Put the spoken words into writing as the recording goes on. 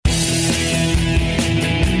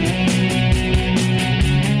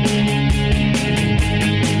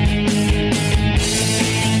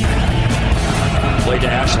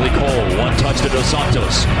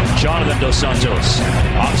Dos Santos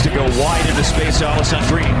opts to go wide into space to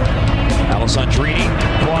Alessandrini. Alessandrini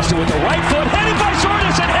crossed it with the right foot, headed by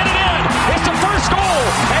Sardis and headed in. It's the first goal,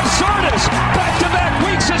 and Sardis, back-to-back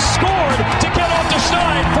weeks, has scored to get off the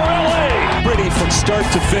Stein for LA. Pretty from start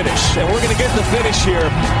to finish, and we're going to get the finish here,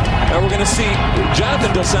 and we're going to see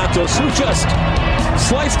Jonathan Dos Santos, who just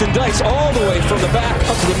sliced and diced all the way from the back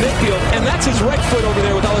up to the midfield, and that's his right foot over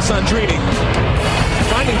there with Alessandrini.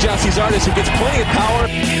 Finding Gyasi Zardes, who gets plenty of power.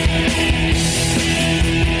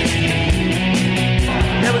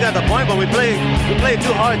 Yeah, we got the point, but we played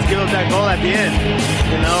too hard to give up that goal at the end.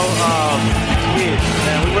 You know, we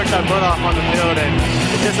worked our butt off on the field, and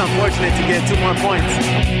it's just unfortunate to get 2 more points.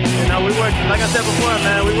 You know, we worked, like I said before,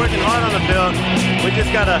 man, we're working hard on the field. We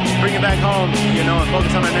just gotta bring it back home, you know, and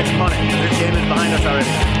focus on our next opponent. This game is behind us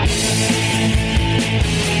already.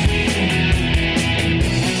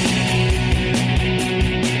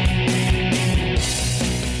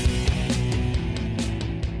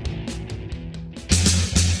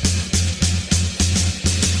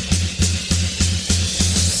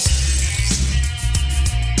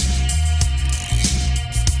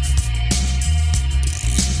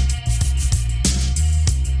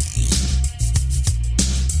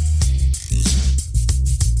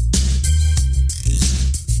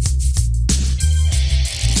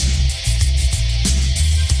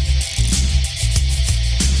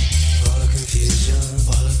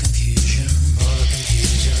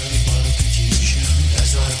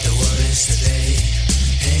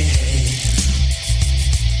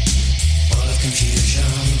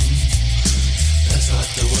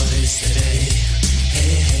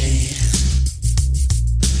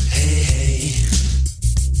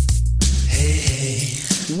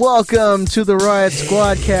 Welcome to the Riot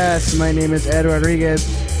Squadcast. My name is Ed Rodriguez,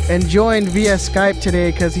 and joined via Skype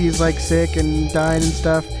today because he's like sick and dying and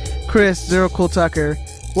stuff. Chris Zero Cool Tucker.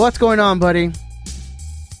 What's going on, buddy?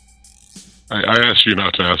 I asked you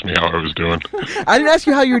not to ask me how I was doing. I didn't ask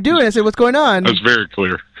you how you were doing. I said, what's going on? That's very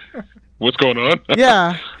clear. What's going on?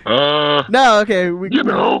 Yeah. No, okay. You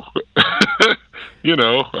know. You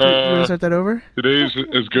know. You want to start that over? Today's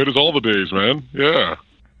as good as all the days, man. Yeah.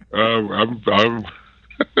 I'm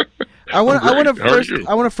I want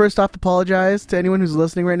to first off apologize to anyone who's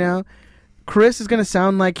listening right now. Chris is gonna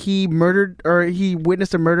sound like he murdered or he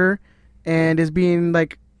witnessed a murder and is being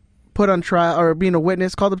like put on trial or being a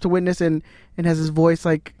witness, called up to witness, and has his voice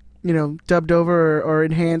like, you know, dubbed over or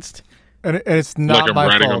enhanced. And it's not like my I'm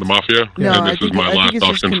ratting fault. on the mafia. No, and this is my last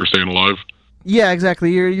option for staying alive. Yeah,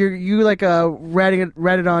 exactly. You like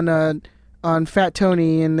ratted on Fat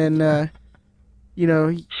Tony, and then you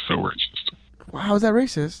know. So racist. How is that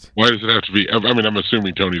racist? Why does it have to be? I mean, I'm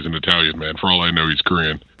assuming Tony's an Italian man. For all I know, he's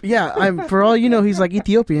Korean. Yeah, for all you know, he's like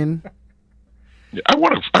Ethiopian. Yeah, I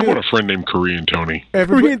want a friend named Korean Tony.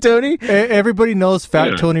 Korean Tony? Everybody knows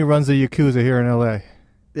Fat Tony runs the Yakuza here in L.A.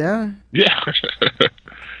 Yeah. Yeah.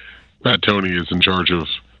 Fat Tony is in charge of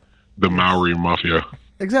the Maori Mafia.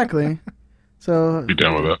 Exactly. So be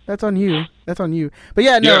down with that. That's on you. But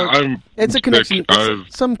yeah, no. Yeah, it's a connection. I've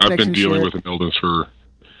been dealing with an illness for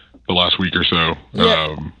the last week or so.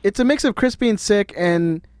 Yeah, it's a mix of Chris being sick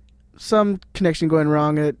and some connection going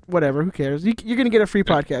wrong. Whatever, who cares? You're going to get a free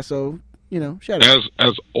podcast, so, you know, shout out.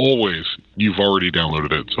 As always, you've already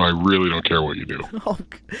downloaded it, so I really don't care what you do. Oh,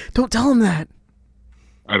 don't tell him that.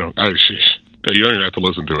 You don't even have to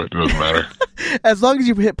listen to it. It doesn't matter. As long as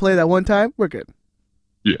you hit play that one time, we're good.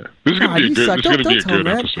 Yeah, this is going to be a good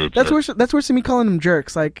episode. That's worse than me calling them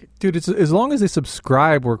jerks. Like, dude, it's as long as they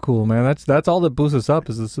subscribe, we're cool, man. That's all that boosts us up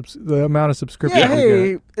is the amount of subscriptions. Yeah,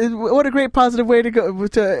 hey, what a great positive way to go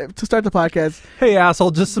to start the podcast. Hey,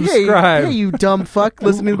 asshole, just subscribe. Hey, you dumb fuck,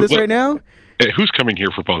 listening to this right now. Hey, who's coming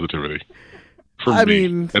here for positivity? I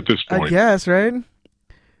mean, at this point, I guess, right?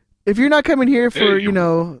 If you're not coming here for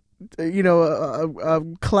a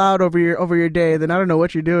cloud over your day, then I don't know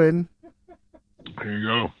what you're doing. There you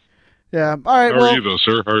go. Yeah. All right. How are you though,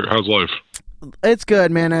 sir? How's life? It's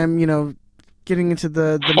good, man. I'm, getting into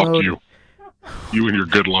the Fuck mode. You and your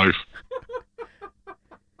good life.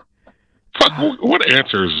 Fuck. What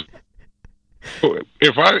answers?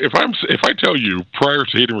 If I tell you prior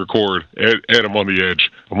to hitting record, Ed, I'm on the edge.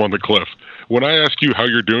 I'm on the cliff. When I ask you how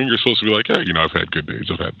you're doing, you're supposed to be like, hey, I've had good days.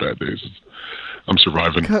 I've had bad days. I'm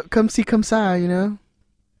surviving. Come see, come sigh,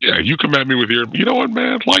 Yeah, you come at me with your, you know what,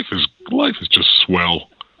 man? Life is just swell.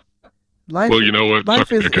 Well, you know what?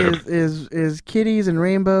 Life is kitties and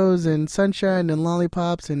rainbows and sunshine and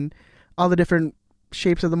lollipops and all the different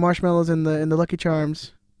shapes of the marshmallows and the Lucky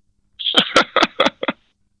Charms.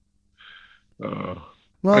 Well,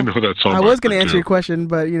 I know that song. I was going to answer your question,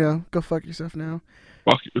 but go fuck yourself now.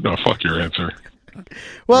 Fuck your answer.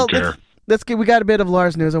 Well, We got a bit of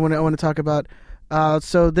Lars news I want to talk about.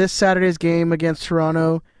 So this Saturday's game against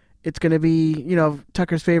Toronto, it's going to be,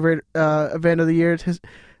 Tucker's favorite event of the year, his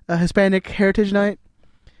Hispanic Heritage Night.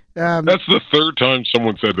 That's the third time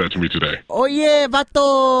someone said that to me today. Oh yeah,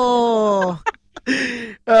 vato.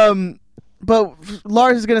 But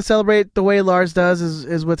Lars is going to celebrate the way Lars does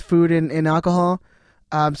is with food and alcohol.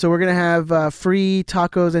 So we're going to have free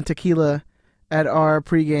tacos and tequila at our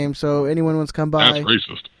pregame. So anyone wants to come by. That's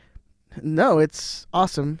racist. No, it's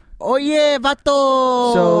awesome. Oh yeah,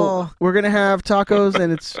 vato. So we're going to have tacos,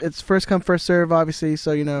 and it's first come, first serve, obviously.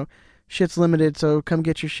 So, shit's limited. So come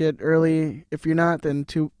get your shit early. If you're not, then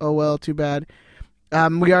too bad.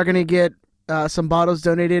 We are going to get some bottles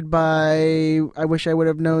donated by, I wish I would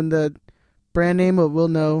have known the brand name, but we'll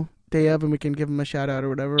know day of, and we can give them a shout out or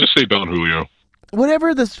whatever. Just say Don Julio.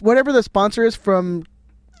 Whatever the sponsor is for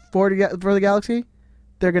the Galaxy,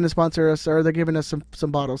 they're going to sponsor us, or they're giving us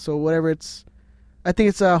some bottles. So whatever I think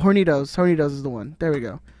it's Hornitos. Hornitos is the one. There we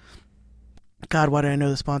go. God, why do I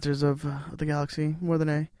know the sponsors of the Galaxy more than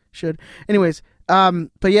I should? Anyways,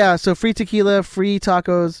 but yeah, so free tequila, free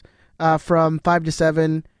tacos from 5 to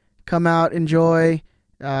 7. Come out, enjoy.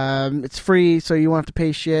 It's free, so you won't have to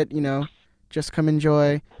pay shit, Just come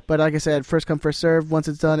enjoy. But like I said, first come, first serve. Once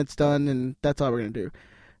it's done, and that's all we're going to do.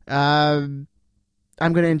 I'm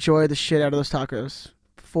going to enjoy the shit out of those tacos.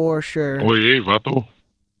 For sure. Oye, vato.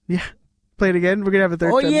 Yeah. Play it again. We're going to have a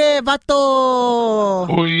third time. Oye, vato.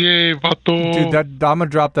 Oye, vato. Dude, I'm going to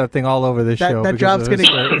drop that thing all over this show. That job is going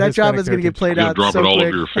to get played out drop so it all quick.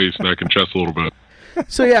 over your face, neck, and chest a little bit.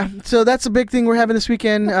 So yeah, so that's a big thing we're having this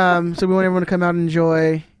weekend. So we want everyone to come out and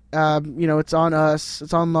enjoy. It's on us.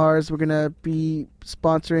 It's on Lars. We're going to be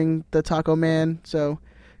sponsoring the Taco Man. So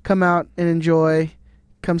come out and enjoy.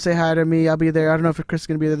 Come say hi to me. I'll be there. I don't know if Chris is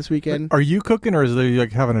going to be there this weekend. Are you cooking, or is there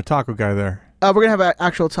like having a taco guy there? We're going to have an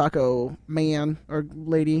actual taco man or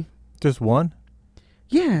lady. Just one?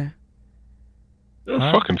 Yeah.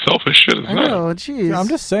 Fucking selfish shit is I that? know, jeez. I'm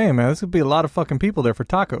just saying, man. This could be a lot of fucking people there for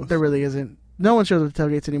tacos. There really isn't. No one shows up to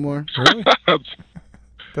tailgates anymore. Really?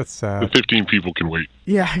 That's sad. The 15 people can wait.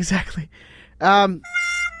 Yeah, exactly. What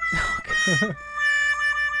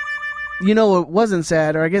wasn't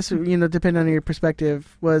sad, or I guess, depending on your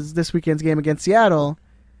perspective, was this weekend's game against Seattle.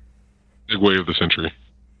 Segue of the century.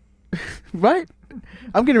 Right?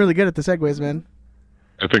 I'm getting really good at the segues, man.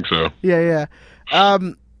 I think so. Yeah.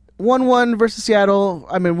 1-1 versus Seattle.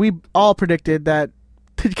 I mean, we all predicted that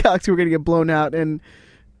the Galaxy were going to get blown out, and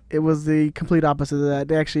it was the complete opposite of that.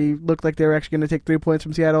 They actually looked like they were actually going to take 3 points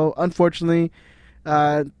from Seattle. Unfortunately,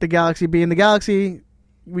 the Galaxy being the Galaxy,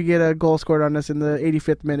 we get a goal scored on us in the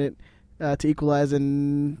 85th minute to equalize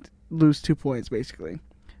and lose 2 points, basically.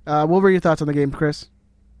 What were your thoughts on the game, Chris?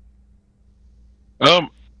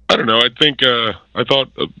 I don't know. I think I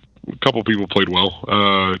thought a couple people played well.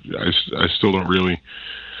 I still don't really.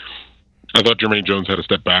 I thought Jermaine Jones had a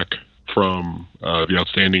step back from the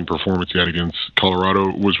outstanding performance he had against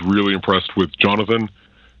Colorado. Was really impressed with Jonathan.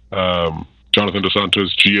 Jonathan Dos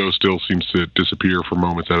Santos. Gio still seems to disappear for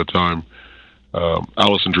moments at a time.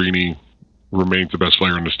 Alessandrini remains the best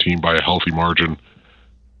player in this team by a healthy margin.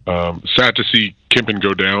 Sad to see Kempen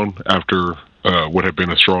go down after what had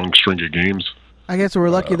been a strong string of games. I guess we're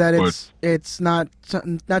lucky that it's not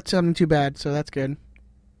something too bad, so that's good.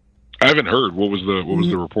 I haven't heard. What was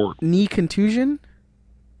the report? Knee contusion.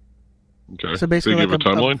 Okay. So basically, they give like a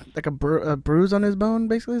timeline? a bruise on his bone.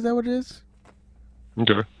 Basically, is that what it is?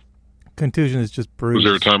 Okay. Contusion is just bruise. Was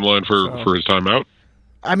there a timeline for his timeout?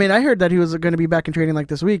 I mean, I heard that he was going to be back in training like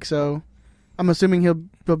this week, so I'm assuming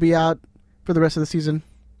he'll be out for the rest of the season.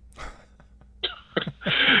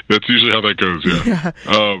 That's usually how that goes. Yeah.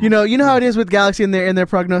 You know how it is with Galaxy in their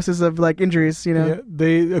prognosis of like injuries. Yeah,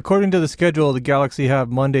 they according to the schedule, the Galaxy have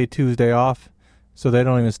Monday, Tuesday off, so they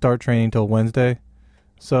don't even start training till Wednesday.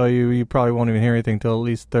 So you probably won't even hear anything till at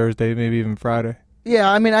least Thursday, maybe even Friday.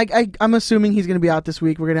 Yeah, I mean, I'm assuming he's going to be out this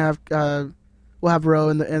week. We're going to have we'll have Rowe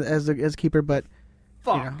as keeper, but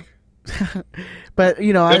fuck. But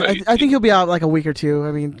I think he'll be out like a week or two.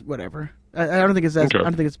 I mean, whatever. I don't think it's I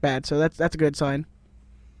don't think it's bad. So that's a good sign.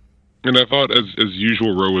 And I thought, as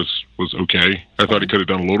usual, Rowe was okay. I thought he could have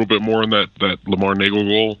done a little bit more in that Lamar Nagel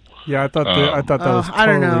goal. Yeah, I thought that was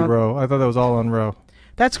totally Rowe. I thought that was all on Rowe.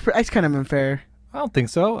 That's kind of unfair. I don't think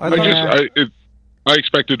so. I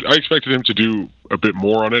expected him to do a bit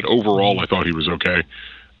more on it. Overall, I thought he was okay.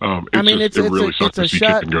 It really sucked to see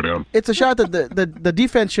Kiffin go down. It's a shot that the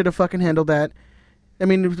defense should have fucking handled that. I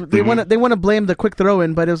mean, they want to blame the quick throw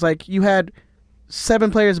in, but it was like you had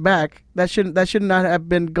 7 players back. That should not have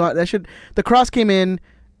been gone. The cross came in.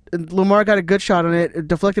 Lamar got a good shot on it. It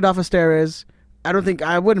deflected off of Steres. I don't think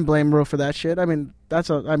I wouldn't blame Rule for that shit. I mean,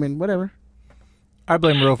 whatever. I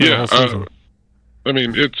blame Rule for the whole season. I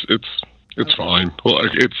mean, it's fine. Well,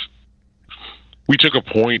 we took a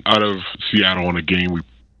point out of Seattle in a game.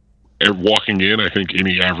 Walking in, I think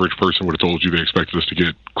any average person would have told you they expected us to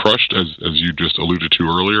get crushed, as you just alluded to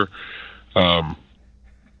earlier.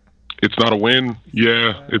 It's not a win.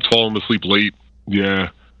 Yeah. It's falling asleep late. Yeah.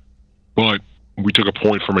 But we took a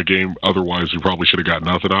point from a game. Otherwise, we probably should have got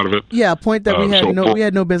nothing out of it. Yeah, a point that we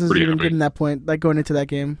had no business even getting that point, like going into that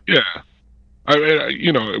game. Yeah.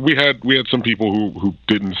 We had some people who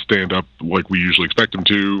didn't stand up like we usually expect them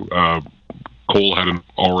to. Cole had an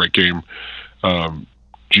all right game.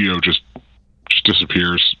 Gio just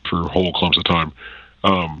disappears for whole clumps of time.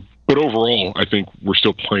 But overall, I think we're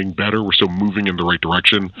still playing better. We're still moving in the right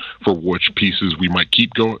direction for which pieces we might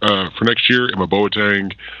keep going for next year. Emma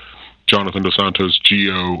Boateng, Jonathan Dos Santos,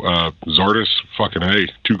 Gio, Zardes. Fucking hey,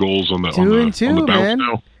 2 goals on the bounce man.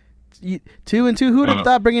 now. 2 and 2. Who would have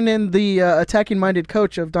thought bringing in the attacking-minded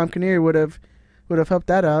coach of Dom Kinnear would have helped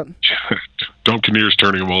that out? Dom Kinnear's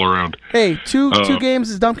turning them all around. Hey, two games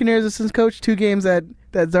as Dom Kinnear's assistant coach, 2 games that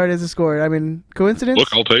Zardes has scored. I mean, coincidence?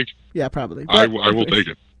 Look, I'll take. Yeah, probably. I will take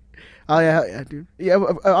it. Oh yeah, dude. Yeah,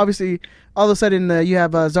 obviously, all of a sudden you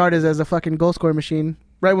have Zardes as a fucking goal scoring machine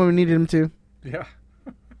right when we needed him to. Yeah.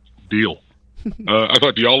 Deal. I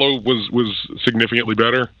thought Diallo was significantly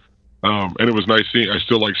better, and it was nice seeing. I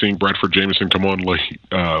still like seeing Bradford Jameson come on late.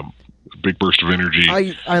 Big burst of energy.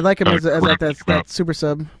 I like him as that super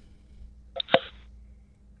sub.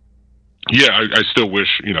 Yeah, I still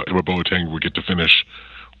wish Emma Boateng would get to finish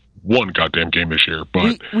one goddamn game this year,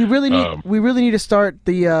 but we really need to start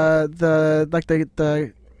the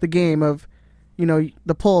game of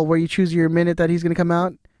the poll where you choose your minute that he's going to come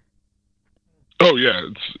out. Oh yeah,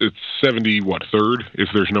 it's 73rd if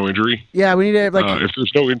there's no injury. Yeah, we need to if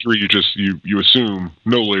there's no injury, you assume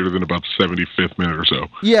no later than about the 75th minute or so.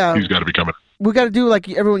 Yeah, he's got to be coming. We got to do like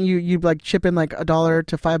everyone you like chip in like $1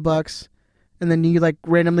 to $5, and then you like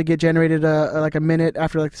randomly get generated a minute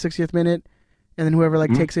after like the 60th minute. And then whoever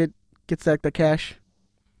takes it gets the cash.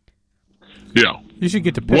 Yeah, you should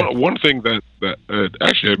get to pick. One thing that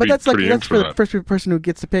actually, but that's for the first person who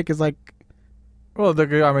gets to pick is like. Well, I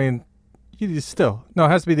mean, it has to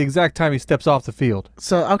be the exact time he steps off the field.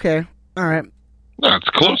 So okay, all right. No, it's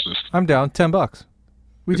closest. I'm down $10.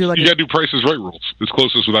 We do you got to do Price is Right rules. It's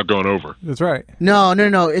closest without going over. That's right. No.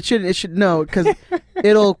 It should no because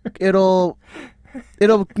it'll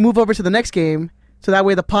move over to the next game. So that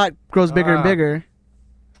way the pot grows bigger and bigger.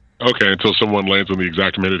 Okay, until someone lands on the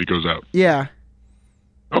exact minute he goes out. Yeah.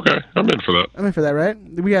 Okay, I'm in for that. I'm in for that, right?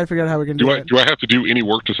 We got to figure out how we're going to do that. Do I have to do any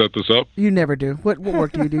work to set this up? You never do. What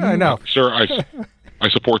work do you do? I know. Sir, I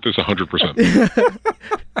support this 100%.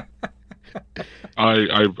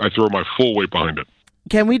 I throw my full weight behind it.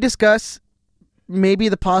 Can we discuss maybe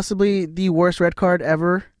possibly the worst red card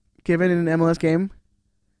ever given in an MLS game?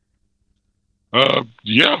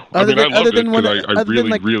 Yeah. I loved it because I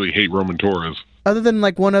really hate Roman Torres. Other than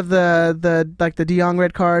like one of the De Jong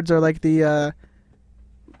red cards or like the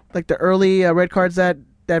early red cards that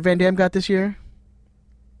Van Dam got this year,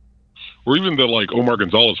 or even the Omar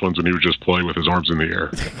Gonzalez ones when he would just play with his arms in the air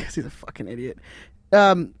because he's a fucking idiot.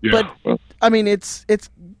 But I mean, it's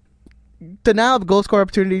denial of goal score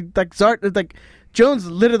opportunity. Like Jones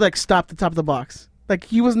literally stopped the top of the box. Like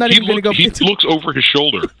he was not even going to go. He looks over his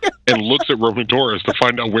shoulder and looks at Roman Torres to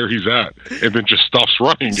find out where he's at, and then just stops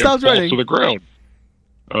running and falls to the ground.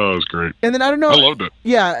 Oh, it was great. And then I don't know. I loved it.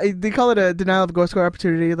 Yeah, they call it a denial of goal score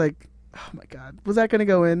opportunity. Like, oh my god, was that going to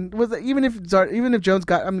go in? Was that, even if Jones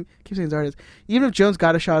got? Keep saying Zardes. Even if Jones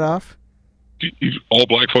got a shot off. All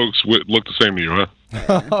black folks look the same to you, huh?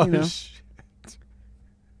 I'm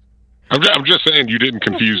just saying you didn't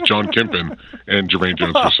confuse John Kempen and Jermaine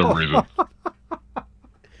Jones for some reason.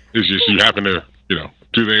 It's just you happen to,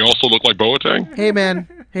 do they also look like Boateng? Hey,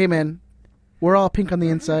 man. We're all pink on the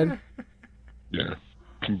inside. Yeah.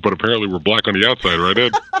 But apparently we're black on the outside, right,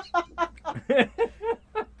 Ed?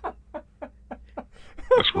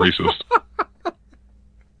 That's racist.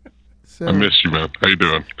 So, I missed you, man. How you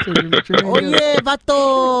doing? Oye,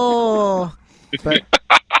 vato!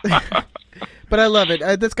 But I love it.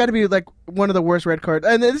 That's got to be like one of the worst red cards,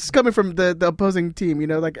 and this is coming from the opposing team.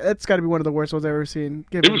 Like that's got to be one of the worst ones I've ever seen.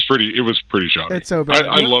 It was pretty shocking. It's so bad.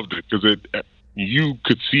 I loved it because you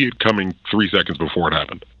could see it coming 3 seconds before it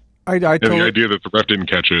happened. And the idea that the ref didn't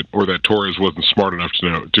catch it, or that Torres wasn't smart enough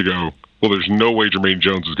to go, well, there's no way Jermaine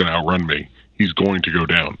Jones is going to outrun me. He's going to go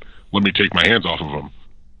down. Let me take my hands off of him.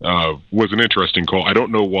 Was an interesting call. I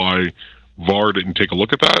don't know why VAR didn't take a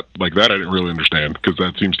look at that. Like that I didn't really understand because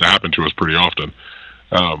that seems to happen to us pretty often.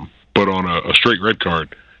 But on a straight red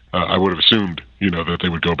card, I would have assumed, that they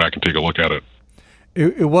would go back and take a look at it.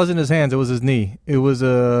 It wasn't his hands; it was his knee. It was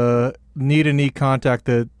a knee-to-knee contact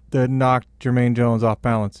that knocked Jermaine Jones off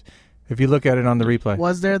balance. If you look at it on the replay,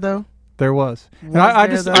 Was there though? there was. And Was I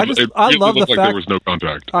there, just, though? I love the like fact. there was no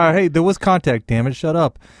contact. Hey, there was contact. Damn it! Shut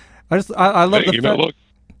up. I love the fact. Look,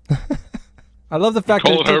 I love the fact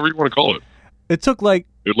call that it however you want to call it. it took like.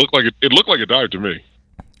 It looked like a dive to me,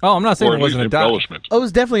 Oh, I'm not saying or it at least wasn't a dive. embellishment. Oh, it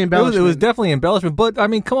was definitely It embellishment. was definitely embellishment, but I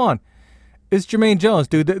mean, come on. It's Jermaine Jones,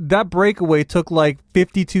 dude. That breakaway took like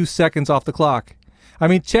 52 seconds off the clock. I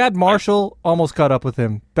mean, Chad Marshall almost caught up with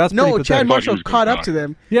him. That's pretty No, pathetic. Chad Marshall was gonna caught up die. to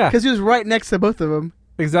them. Yeah. Because he was right next to both of them.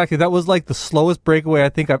 Exactly. That was like the slowest breakaway I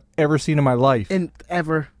think I've ever seen in my life. And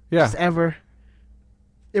ever. Yeah. Just ever.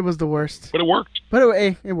 It was the worst. But it worked. But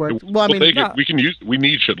it worked. Well, I We'll mean, take it. We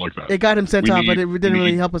need shit like that. it got him sent We off, but need- it didn't we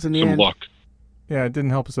really need help us in the some end. luck. Yeah, it didn't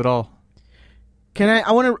help us at all. Can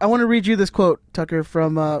I want to read you this quote, Tucker,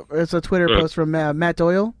 from it's a Twitter Go ahead. post from Matt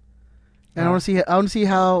Doyle, and I want to see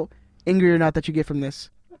how angry or not that you get from this.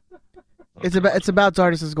 It's about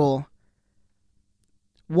Zardes' goal.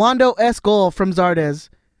 Wando S goal from Zardes.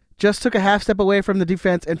 Just took a half step away from the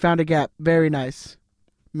defense and found a gap. Very nice,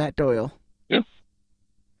 Matt Doyle. Yeah.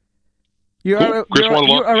 You're Cool. alright, Chris Wando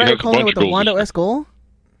you're alright has a calling it bunch with the of goals Wando this S goal?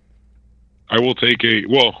 I will take a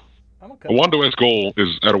Wando S goal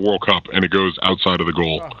is at a World Cup, and it goes outside of the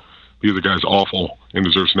goal. Because the guy's awful and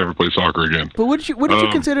deserves to never play soccer again. But wouldn't you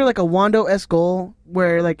consider like a Wando S goal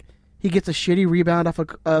where like he gets a shitty rebound off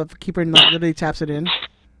a keeper and like, literally taps it in?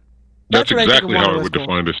 That's what I think exactly of how I Wando would S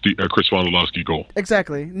goal. define a Chris Wondolowski goal.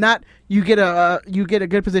 Exactly. Not you get a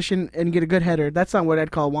good position and get a good header. That's not what I'd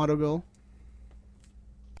call a Wando goal.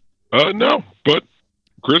 No, but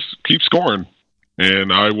Chris keeps scoring,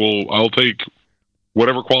 and I'll take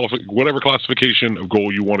whatever classification of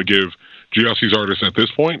goal you want to give Giassi Zardes at this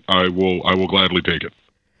point. I will gladly take it.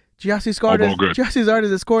 Giassi All good. Zardes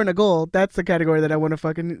is scoring a goal. That's the category that I want to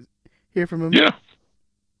fucking hear from him. Yeah,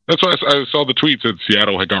 that's why I saw the tweet that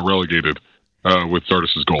Seattle had got relegated with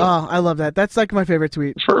Zardes' goal. Oh, I love that. That's like my favorite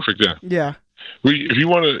tweet. It's perfect. Yeah. Yeah. If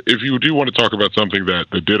you do want to talk about something that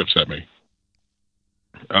did upset me,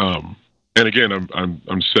 and again,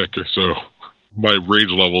 I'm sick, so my rage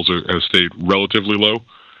levels have stayed relatively low.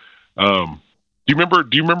 Do you remember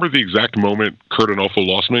the exact moment Kurt Onofo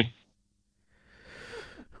lost me?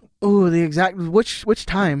 Ooh, the exact which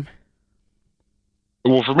time?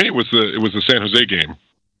 Well, for me, it was the San Jose game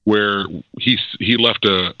where he left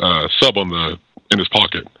a sub in his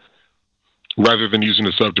pocket rather than using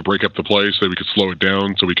the sub to break up the play so we could slow it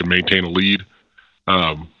down so we could maintain a lead.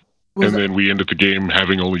 Then we ended the game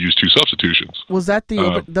having only used 2 substitutions. Was that the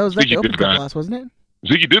Ziggy Open did Cup that. loss, wasn't it?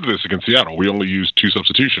 Ziggy did this against Seattle. We only used 2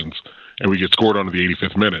 substitutions, and we get scored on to the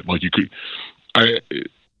 85th minute. Like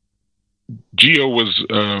Gio was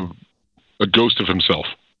a ghost of himself.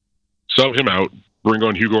 Sub him out, bring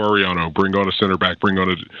on Hugo Ariano, bring on a center back, bring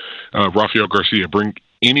on a Rafael Garcia, bring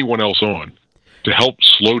anyone else on to help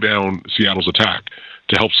slow down Seattle's attack,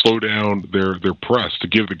 to help slow down their press, to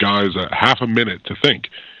give the guys a half a minute to think.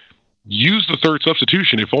 Use the third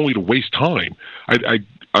substitution, if only to waste time.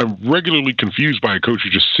 I'm regularly confused by a coach who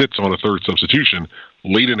just sits on a third substitution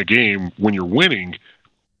late in a game when you're winning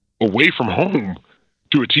away from home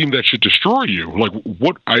to a team that should destroy you. Like,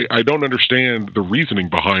 what? I don't understand the reasoning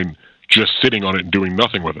behind just sitting on it and doing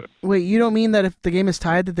nothing with it. Wait, you don't mean that if the game is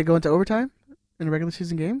tied that they go into overtime in a regular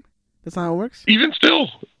season game? That's not how it works? Even still,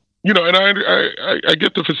 and I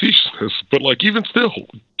get the facetiousness, but like even still,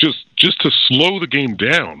 just to slow the game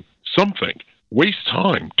down, something, waste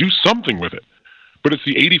time, do something with it. But it's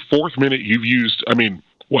the 84th minute you've used. I mean,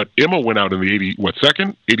 Emma went out in the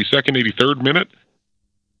 82nd, 83rd minute.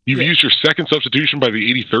 You've used your second substitution by the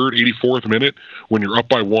 83rd, 84th minute when you're up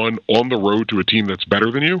by 1 on the road to a team that's better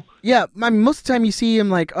than you. Yeah, I mean, most of the time you see him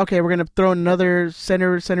like, okay, we're gonna throw another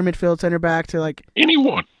center midfield, center back to like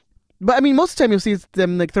anyone. But I mean, most of the time you'll see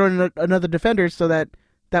them like throwing another defender so that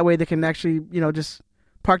way they can actually just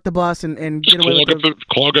park the bus and just get away with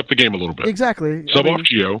clog up the game a little bit. Exactly. Sub off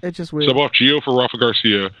Gio. It's just weird. Sub off Gio for Rafa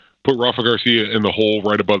Garcia. Put Rafa Garcia in the hole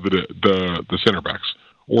right above the center backs,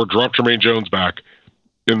 or drop Jermaine Jones back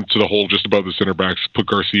into the hole just above the center backs. Put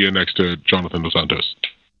Garcia next to Jonathan Dos Santos.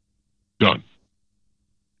 Done.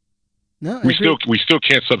 No, we still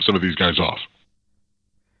can't sub some of these guys off.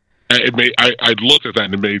 I looked at that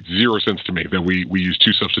and it made zero sense to me that we used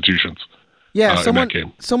 2 substitutions. Yeah, in that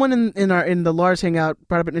game. Someone in the Lars Hangout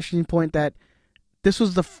brought up an interesting point that this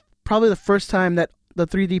was probably the first time that the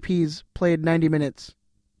 3 DPs played 90 minutes.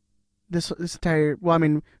 This entire we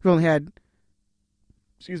only had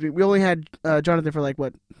Jonathan for like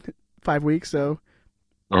 5 weeks, so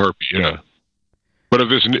A heartbeat, yeah. But of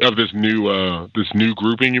this new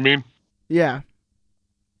grouping, you mean? Yeah.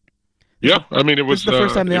 Yeah, I mean it was the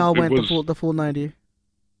first time they all went was, the full 90.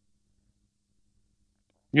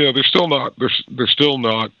 You know, they're still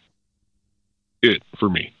not it for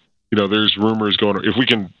me. You know, there's rumors going. If we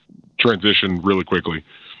can transition really quickly,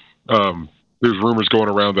 there's rumors going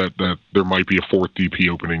around that there might be a fourth DP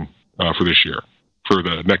opening for this year, for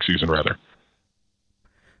the next season rather.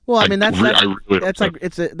 Well, I mean that's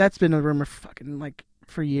been a rumor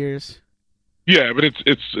for years. Yeah, but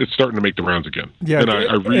it's starting to make the rounds again. Yeah, and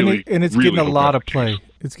it's really getting a lot of play.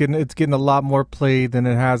 It's getting a lot more play than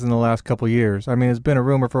it has in the last couple of years. I mean, it's been a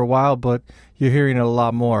rumor for a while, but you're hearing it a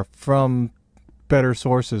lot more from better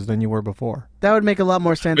sources than you were before. That would make a lot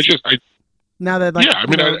more sense. Now that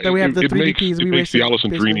that we have the three DPs, it makes the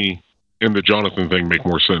Alessandrini and the Jonathan thing make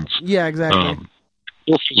more sense. Yeah, exactly.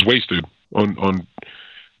 It feels wasted on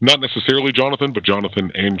not necessarily Jonathan, but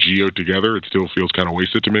Jonathan and Gio together. It still feels kind of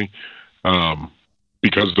wasted to me.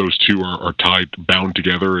 Because those two are bound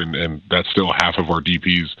together, and that's still half of our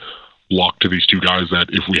DPs locked to these two guys, that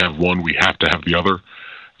if we have one, we have to have the other.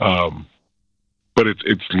 But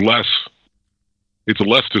it's less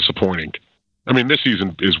disappointing. I mean, this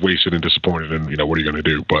season is wasted and disappointed, and, you know, what are you going to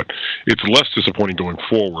do? But it's less disappointing going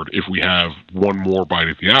forward if we have one more bite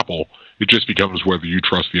at the apple. It just becomes whether you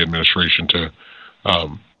trust the administration to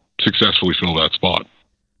successfully fill that spot.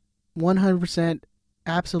 100%.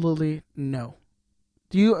 Absolutely no.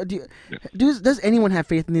 Does anyone have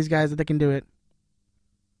faith in these guys that they can do it?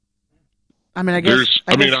 I mean, I guess.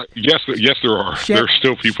 Yes, there are. There are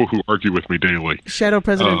still people who argue with me daily. Shadow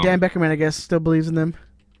President Dan Beckerman, I guess, still believes in them,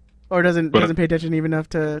 or doesn't pay attention even enough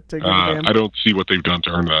to give a damn. I don't see what they've done to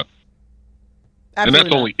earn that. Absolutely and that's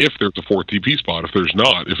not. only if there's a fourth DP spot. If there's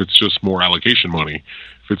not, if it's just more allocation money,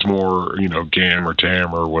 if it's more, you know, GAM or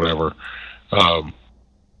TAM or whatever,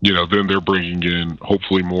 you know, then they're bringing in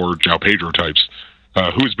hopefully more João Pedro types,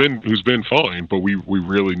 who's been fine, but we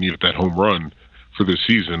really needed that home run for this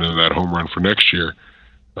season and that home run for next year.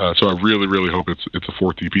 So I really, really hope it's a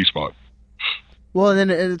fourth DP spot. Well, then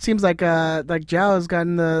it seems like João has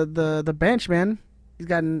gotten the bench, man. He's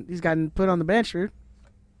gotten put on the bench, dude.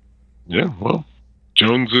 Yeah, well,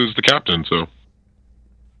 Jones is the captain, so.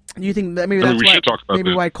 Do you think that maybe that's we should talk about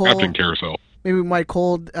maybe why Cole captain carousel? Maybe why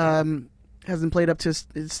Cole hasn't played up to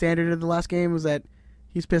his standard in the last game, was that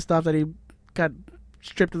he's pissed off that he got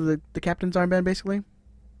stripped of the captain's armband, basically?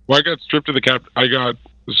 Well, I got stripped of the cap.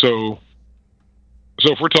 So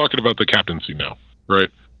if we're talking about the captaincy now, right?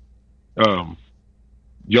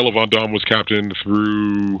 Jelle Van Damme was captain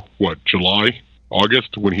through July,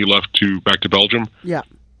 August, when he left back to Belgium. Yeah.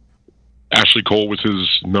 Ashley Cole was his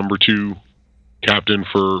number 2 captain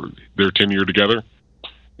for their tenure together.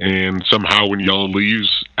 And somehow when Jelle leaves,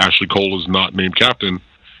 Ashley Cole is not named captain,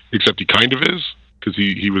 except he kind of is, because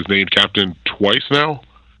he was named captain twice now.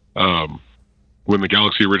 When the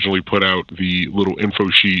Galaxy originally put out the little info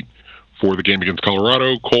sheet for the game against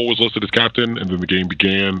Colorado, Cole was listed as captain, and then the game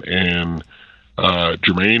began, and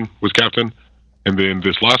Jermaine was captain. And then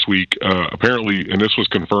this last week, apparently, and this was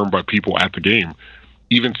confirmed by people at the game,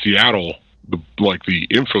 even Seattle, the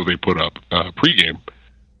info they put up pregame,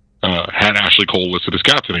 had Ashley Cole listed as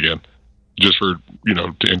captain again, just for, you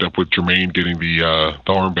know, to end up with Jermaine getting the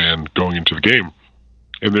armband going into the game.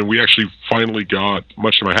 And then we actually finally got,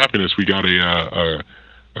 much to my happiness, we got a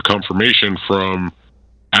confirmation from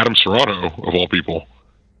Adam Serrano, of all people,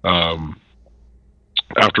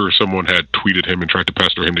 after someone had tweeted him and tried to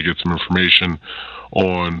pester him to get some information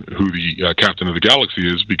on who the captain of the Galaxy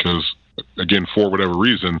is, because, again, for whatever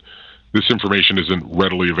reason, this information isn't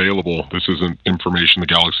readily available. This isn't information the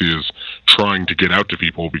Galaxy is trying to get out to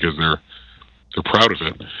people because they're proud of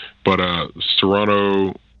it. But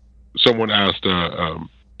Serrano, someone asked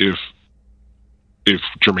if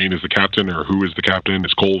Jermaine is the captain or who is the captain,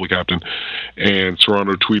 is Cole the captain, and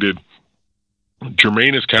Serrano tweeted,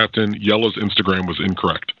 Jermaine is captain. Yella's Instagram was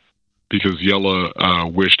incorrect because Jelle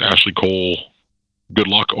wished Ashley Cole good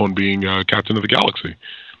luck on being captain of the Galaxy.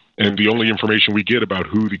 And the only information we get about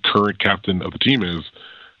who the current captain of the team is,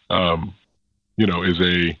 you know, is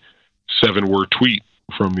a 7-word tweet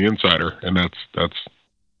from the insider, and that's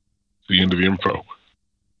the end of the info.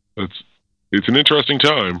 It's an interesting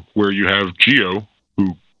time where you have Gio,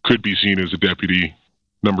 who could be seen as a deputy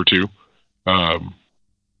number 2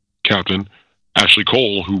 captain, Ashley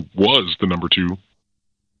Cole, who was the number 2,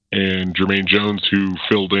 and Jermaine Jones, who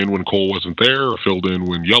filled in when Cole wasn't there, or filled in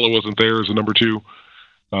when Jelle wasn't there as a number 2.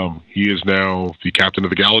 He is now the captain of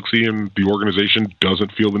the Galaxy, and the organization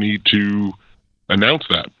doesn't feel the need to announce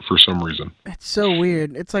that for some reason. It's so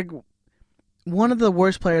weird. It's like, one of the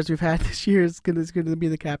worst players we've had this year is going to be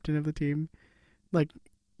the captain of the team. Like,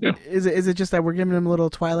 Yeah. Is it just that we're giving him a little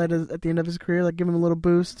twilight at the end of his career, like giving him a little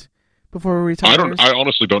boost before he retires? I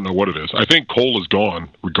honestly don't know what it is. I think Cole is gone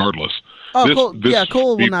regardless. Oh,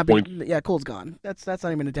 Cole will not be. Yeah, Cole's gone. That's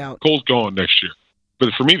not even a doubt. Cole's gone next year. But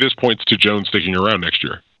for me, this points to Jones sticking around next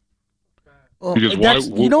year. Well, Because why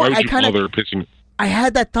would you bother pitching? I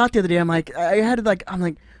had that thought the other day. I'm like,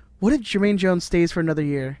 what if Jermaine Jones stays for another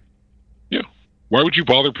year? Yeah. Why would you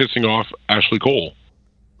bother pissing off Ashley Cole,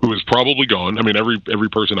 who is probably gone? I mean, every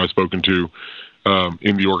person I've spoken to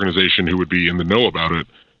in the organization who would be in the know about it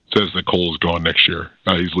says that Cole is gone next year.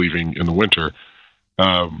 He's leaving in the winter.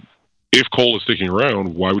 If Cole is sticking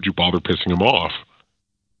around, why would you bother pissing him off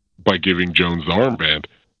by giving Jones the armband?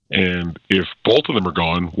 And if both of them are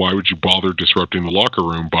gone, why would you bother disrupting the locker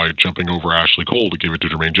room by jumping over Ashley Cole to give it to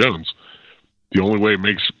Jermaine Jones? The only way it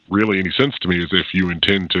makes really any sense to me is if you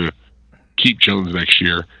intend to keep Jones next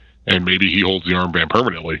year and maybe he holds the armband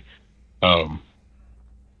permanently. I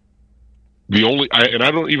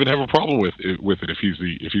don't even have a problem with it if he's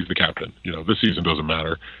the captain. This season doesn't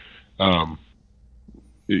matter.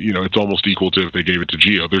 It's almost equal to if they gave it to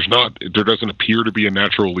Gio. There doesn't appear to be a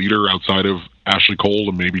natural leader outside of Ashley Cole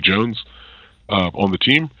and maybe Jones on the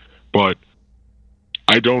team, but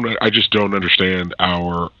I just don't understand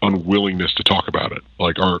our unwillingness to talk about it.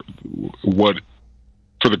 Like for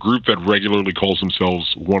the group that regularly calls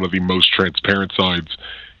themselves one of the most transparent sides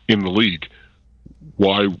in the league,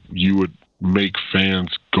 why you would make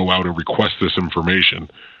fans go out and request this information,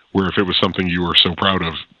 where if it was something you were so proud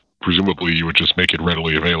of, presumably you would just make it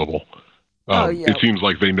readily available. It seems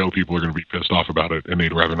like they know people are going to be pissed off about it, and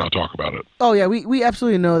they'd rather not talk about it. Oh yeah, we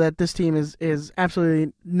absolutely know that this team is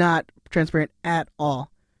absolutely not transparent at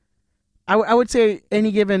all. I would say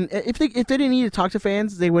any given if they didn't need to talk to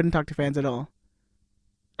fans, they wouldn't talk to fans at all.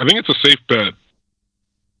 I think it's a safe bet.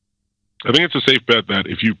 That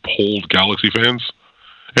if you polled Galaxy fans,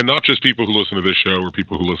 and not just people who listen to this show or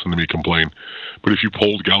people who listen to me complain, but if you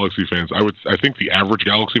polled Galaxy fans, I think the average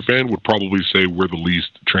Galaxy fan would probably say we're the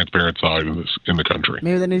least transparent side in the country.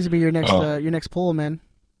 Maybe that needs to be your next poll, man.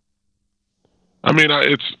 I mean,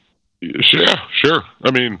 sure. I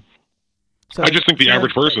mean, I just think the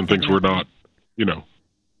average person thinks we're not. We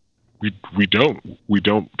don't.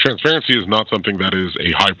 Transparency is not something that is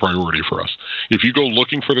a high priority for us. If you go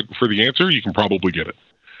looking for the answer, you can probably get it.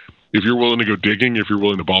 If you're willing to go digging, if you're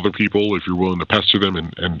willing to bother people, if you're willing to pester them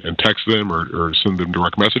and text them or send them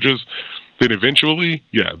direct messages, then eventually,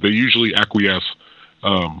 they usually acquiesce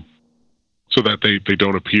so that they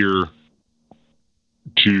don't appear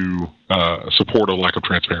to support a lack of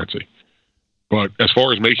transparency. But as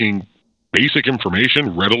far as making basic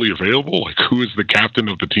information readily available, like who is the captain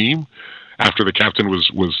of the team after the captain was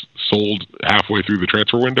sold halfway through the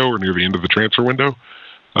transfer window or near the end of the transfer window,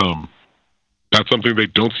 that's something they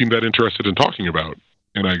don't seem that interested in talking about.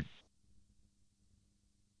 And I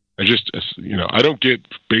just, I don't get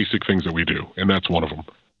basic things that we do, and that's one of them.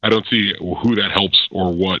 I don't see who that helps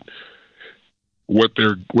or what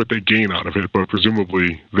they gain out of it, but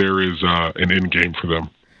presumably there is an end game for them.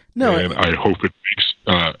 No, and I hope it makes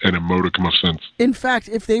an modicum of sense. In fact,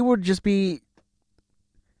 if they would just be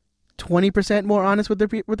 20% more honest with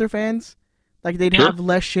their fans, like they'd have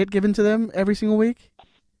less shit given to them every single week.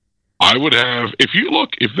 I would have, if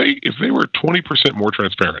they were 20% more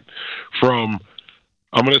transparent from,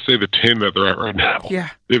 I'm going to say the 10 that they're at right now. Yeah.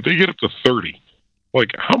 If they get up to 30,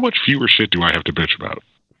 like how much fewer shit do I have to bitch about?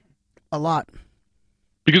 A lot.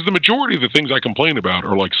 Because the majority of the things I complain about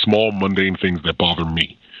are like small, mundane things that bother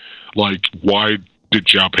me. Like, why did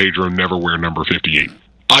João Pedro never wear number 58?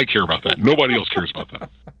 I care about that. Nobody else cares about that.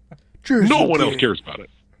 No one else cares about it.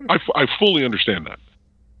 I fully understand that.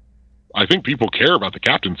 I think people care about the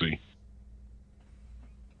captaincy.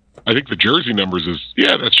 I think the jersey numbers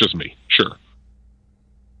that's just me. Sure.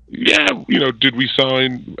 Yeah, did we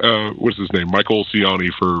sign, what's his name, Michael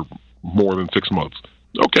Ciani for more than 6 months?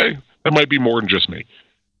 Okay, that might be more than just me.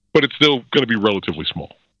 But it's still going to be relatively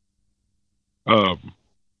small. I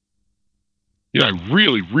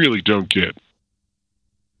really, really don't get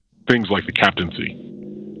things like the captaincy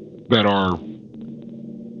that are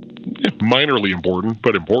minorly important,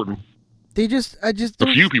 but important. A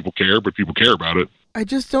few people care, but people care about it. I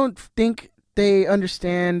just don't think they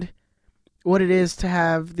understand what it is to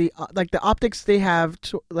have the optics they have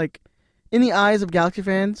to, like, in the eyes of Galaxy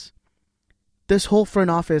fans. This whole front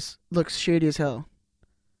office looks shady as hell,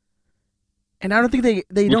 and I don't think they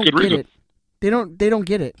don't get it. They don't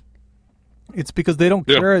get it. It's because they don't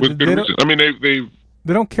care. They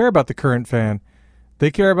don't care about the current fan.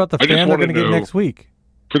 They care about the fan they're going to get next week.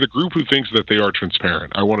 For the group who thinks that they are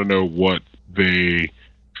transparent, I want to know what they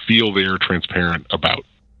feel they are transparent about.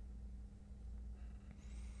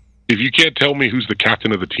 If you can't tell me who's the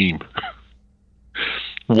captain of the team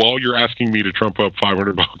while you're asking me to trump up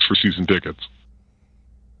 $500 for season tickets,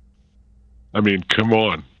 I mean, come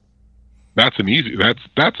on. That's meat. That's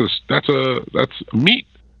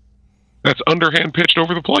underhand pitched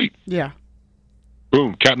over the plate. Yeah.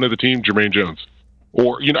 Boom, captain of the team, Jermaine Jones.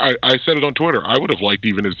 Or, I said it on Twitter. I would have liked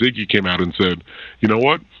even if Ziggy came out and said, you know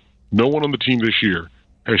what? No one on the team this year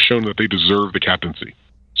has shown that they deserve the captaincy.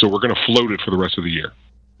 So we're going to float it for the rest of the year.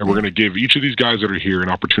 And we're going to give each of these guys that are here an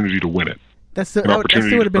opportunity to win it. That still would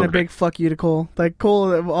have been a big fuck you to Cole. Like,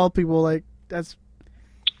 Cole, of all people, like, that's...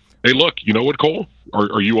 Hey, look, you know what, Cole?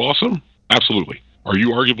 Are you awesome? Absolutely. Are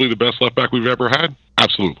you arguably the best left back we've ever had?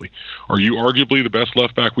 Absolutely. Are you arguably the best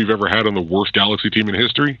left back we've ever had on the worst Galaxy team in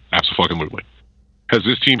history? Absolutely. Has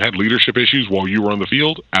this team had leadership issues while you were on the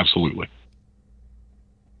field? Absolutely.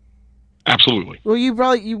 Well,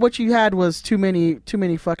 what you had was too many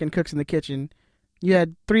fucking cooks in the kitchen. You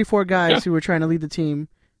had 3-4 guys who were trying to lead the team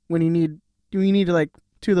when you need like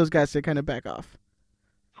 2 of those guys to kind of back off.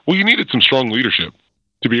 Well, you needed some strong leadership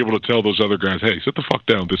to be able to tell those other guys, hey, sit the fuck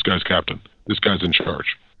down. This guy's captain. This guy's in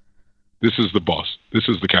charge. This is the boss. This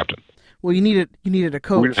is the captain. Well, you needed a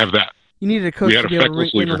coach. We didn't have that. You needed a coach to be able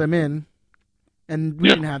to wrangle them in, and we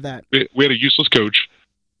didn't have that. We had a useless coach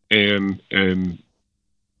and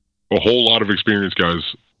a whole lot of experienced guys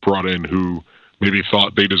brought in who maybe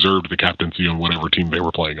thought they deserved the captaincy on whatever team they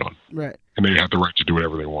were playing on. Right. And they had the right to do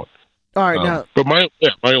whatever they want. All right, now. But my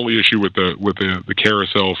only issue with the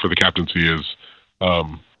carousel for the captaincy is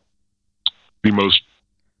the most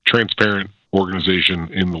transparent organization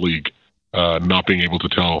in the league not being able to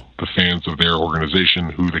tell the fans of their organization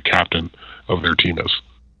who the captain of their team is.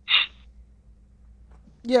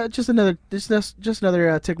 Yeah, just another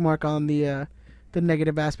tick mark on the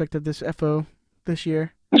negative aspect of this FO this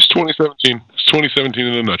year. It's 2017. It's 2017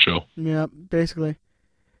 in a nutshell. Yeah, basically.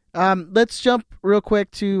 Let's jump real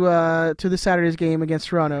quick to this Saturday's game against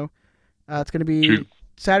Toronto. It's going to be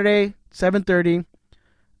Saturday, 7:30.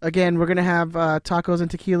 Again, we're going to have tacos and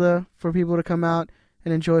tequila for people to come out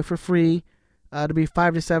and enjoy for free. It'll be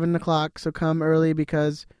 5 to 7 o'clock, so come early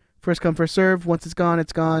because first come, first serve. Once it's gone,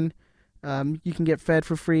 it's gone. You can get fed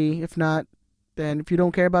for free. If not, then if you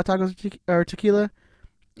don't care about tacos or tequila,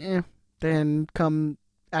 then come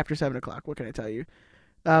after 7 o'clock. What can I tell you?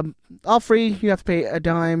 All free. You have to pay a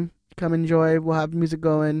dime. Come enjoy. We'll have music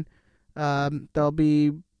going. There'll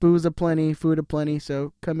be booze aplenty, food aplenty,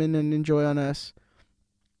 so come in and enjoy on us.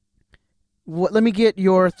 Let me get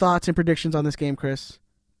your thoughts and predictions on this game, Chris.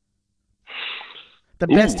 The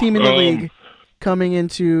best team in the league coming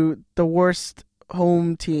into the worst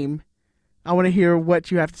home team. I want to hear what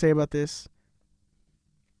you have to say about this.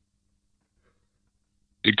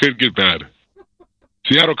 It could get bad.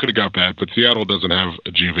 Seattle could have got bad, but Seattle doesn't have a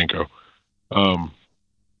Giovinco.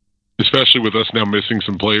 Especially with us now missing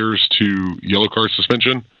some players to yellow card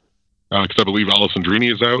suspension, because I believe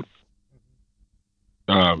Alessandrini is out.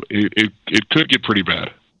 It could get pretty bad.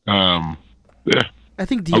 I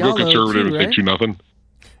think I'll Diallo go conservative too, and right? say 2-0.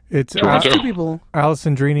 It's two people.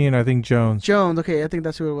 Alessandrini and I think Jones. Jones, okay, I think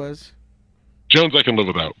that's who it was. Jones I can live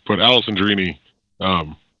without, but Alessandrini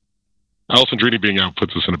being out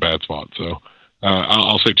puts us in a bad spot. So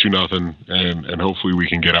I'll say 2-0, and hopefully we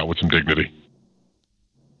can get out with some dignity.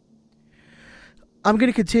 I'm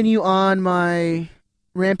going to continue on my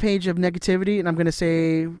rampage of negativity, and I'm going to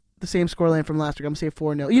say the same scoreline from last week. I'm going to say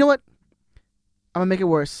 4-0. You know what? I'm going to make it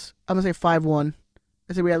worse. I'm going to say 5-1.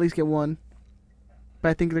 I say we at least get one. But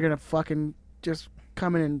I think they're going to fucking just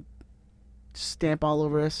come in and stamp all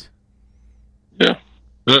over us. Yeah,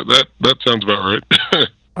 that sounds about right.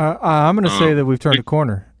 I'm going to say that we've turned a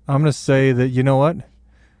corner. I'm going to say that, you know what?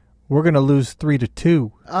 We're going to lose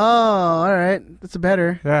 3-2. Oh, all right. That's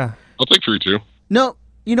better. Yeah. I'll take 3-2. No,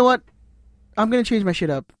 you know what? I'm going to change my shit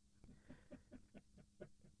up.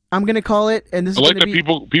 I'm going to call it, and this is I like going to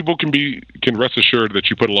that people can rest assured that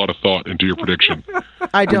you put a lot of thought into your prediction.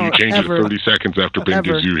 I don't, you change ever. it 30 seconds after Ben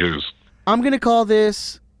gives you his. I'm going to call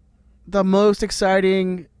this the most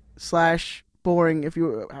exciting / boring, if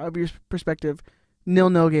you have your perspective,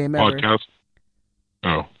 0-0 game ever. Podcast?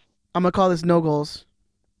 Oh. I'm going to call this no goals.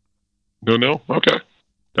 No? Okay.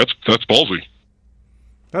 That's ballsy.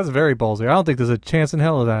 That's very ballsy. I don't think there's a chance in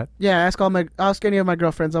hell of that. Yeah, ask any of my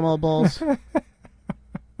girlfriends. I'm all balls.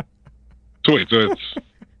 So wait, it's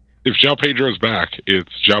if João Pedro's back, it's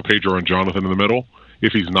João Pedro and Jonathan in the middle.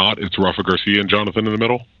 If he's not, it's Rafa Garcia and Jonathan in the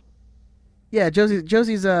middle. Yeah,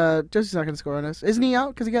 Josie's not going to score on us. Isn't he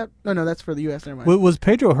out? Because he got... No, that's for the U.S. Never mind. Was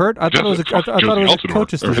Pedro hurt? I thought it was a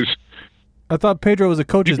coach's thing. I thought Pedro was a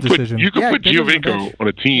coach's decision. You could put Pedro's Giovinco on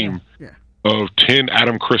a team of 10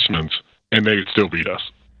 Adam Christmans, and they would still beat us.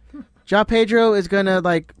 Ja Pedro is going to,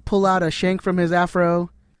 like, pull out a shank from his afro.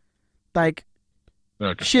 Like,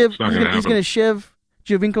 shiv. He's going to shiv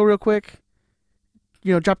Giovinco real quick.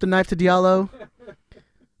 You know, drop the knife to Diallo,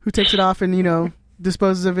 who takes it off and, you know,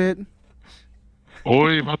 disposes of it.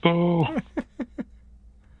 Oye, vato.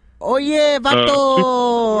 Oye,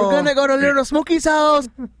 vato. We're going to go to Little Smokey's house.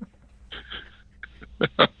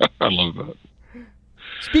 I love that.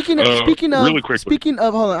 Speaking of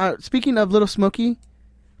Little Smokey,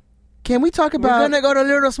 can we talk about? We're gonna go to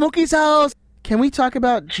Little Smokey's house. Can we talk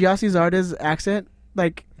about Giassi Zarda's accent,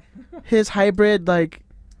 like his hybrid, like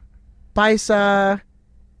Paisa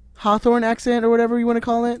Hawthorne accent or whatever you want to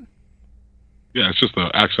call it? Yeah, it's just the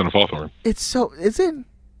accent of Hawthorne. It's so, is it?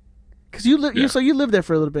 Because you lived there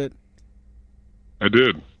for a little bit. I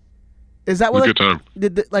did. Is that what? Good time.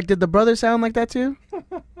 Did the brother sound like that too?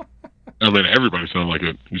 I mean, everybody sounds like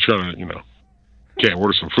it. You're trying to, you know, can't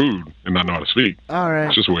order some food and not know how to speak. All right,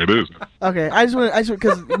 it's just the way it is. Okay, I just want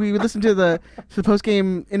because we listened to the post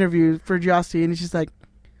game interview for Giassi, and it's just like,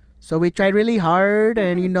 so we tried really hard,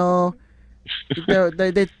 and you know,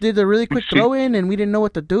 they did a really quick throw in, and we didn't know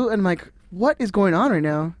what to do, and I'm like, what is going on right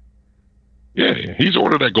now? Yeah, he's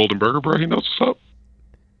ordered that golden burger, bro. He knows what's up.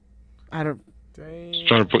 I don't. He's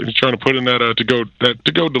trying to put in that to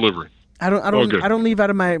go delivery. I don't leave out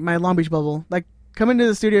of my Long Beach bubble. Like, coming to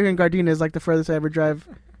the studio here in Gardena is like the furthest I ever drive.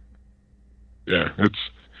 Yeah,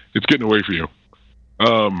 it's getting away for you.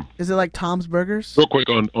 Is it like Tom's Burgers? Real quick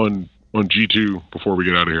on G2 before we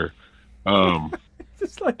get out of here.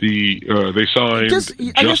 They signed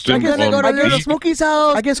Justin. I go to Little Smokey's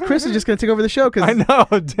house. I guess Chris is just going to take over the show because I know,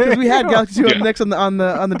 because we had Galaxy 2 up next on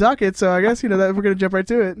the docket. So I guess that we're going to jump right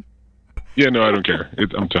to it. Yeah, no, I don't care.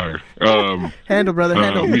 I'm tired. Handle, brother,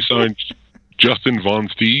 handle. We signed Justin Von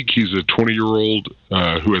Steeg. He's a 20-year-old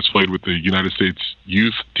who has played with the United States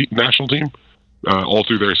youth national team all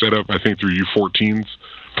through their setup, I think through U14s,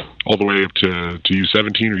 all the way up to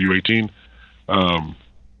U17 or U18.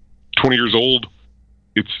 20 years old.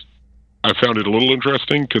 I found it a little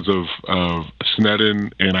interesting because of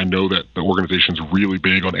Sneddon, and I know that the organization's really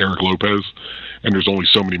big on Eric Lopez, and there's only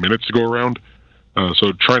so many minutes to go around.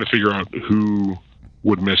 So trying to figure out who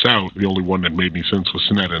would miss out, the only one that made any sense was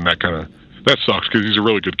Sneddon. That sucks because he's a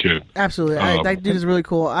really good kid. Absolutely, that dude is really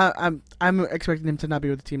cool. I'm expecting him to not be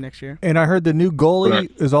with the team next year. And I heard the new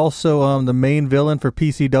goalie is also the main villain for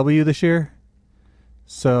PCW this year.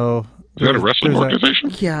 So is that a wrestling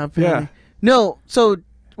organization? Yeah, apparently. No. So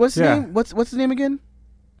what's his name? What's his name again?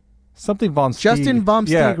 Something Von Steeg. Justin Von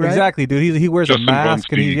Steeg, yeah, right? Exactly, dude. He wears Justin a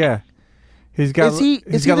mask and he's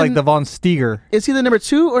got like the Von Steger. Is he the number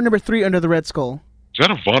 2 or number 3 under the Red Skull? Is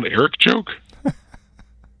that a Von Erich joke?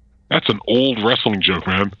 That's an old wrestling joke,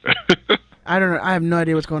 man. I don't know. I have no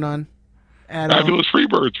idea what's going on. Fabulous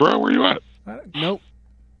Freebirds, bro. Where you at? Nope.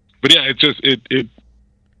 But yeah, it's just it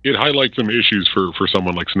highlights some issues for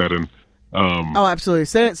someone like Sneddon. Oh, absolutely.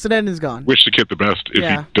 Sneddon is gone. Wish the kid the best if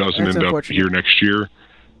he doesn't end up here next year.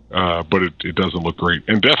 But it doesn't look great,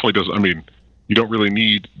 and definitely doesn't. I mean, you don't really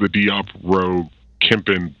need the Diop, Rowe,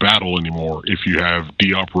 Kempen battle anymore if you have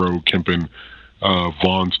Diop, Rowe, Kempen,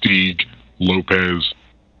 Von Steeg, Lopez,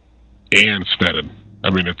 and Sneddon. I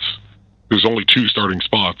mean, there's only 2 starting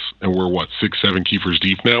spots, and we're 6-7 keepers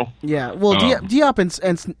deep now. Yeah, well, Diop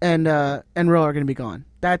and Rowe are going to be gone.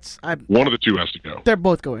 One of the 2 has to go. They're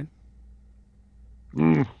both going.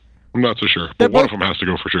 I'm not so sure, but one of them has to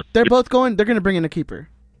go for sure. They're both going. They're going to bring in a keeper.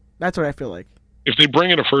 That's what I feel like. If they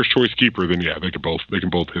bring in a first choice keeper, then yeah, they can both hit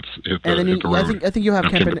the road. I think you'll have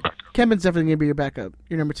Kempen. Kempen's definitely going to be your backup.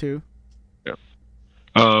 Your number 2. Yeah.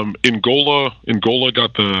 Ngola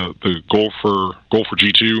got the goal for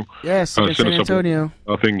G2. Yes, in San Antonio.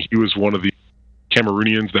 I think he was one of the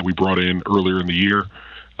Cameroonians that we brought in earlier in the year.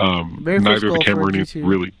 Neither of the Cameroonians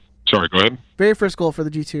really. Sorry, go ahead. Very first goal for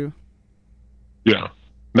the G2. Yeah,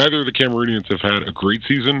 neither of the Cameroonians have had a great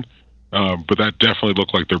season, but that definitely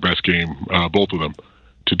looked like their best game, both of them,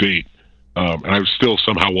 to date. And I've still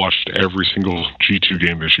somehow watched every single G2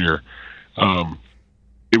 game this year.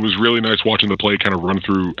 It was really nice watching the play kind of run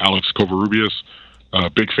through Alex Covarrubias.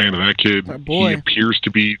 Big fan of that kid. He appears to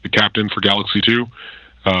be the captain for Galaxy 2.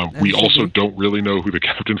 We also don't really know who the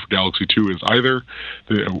captain for Galaxy 2 is either.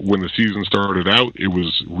 When the season started out, it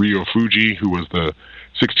was Ryo Fuji, who was the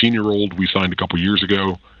 16-year-old we signed a couple years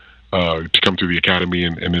ago to come through the academy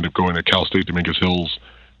and ended up going to Cal State Dominguez Hills.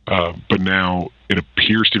 But now it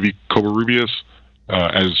appears to be Covarrubias,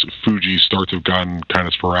 as Fuji's starts have gotten kind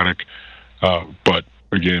of sporadic. But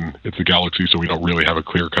again, it's a Galaxy, so we don't really have a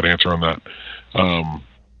clear-cut answer on that.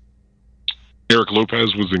 Eric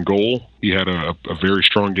Lopez was in goal. He had a very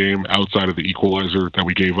strong game outside of the equalizer that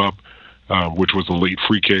we gave up, which was a late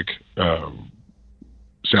free kick.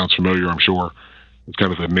 Sounds familiar, I'm sure. It's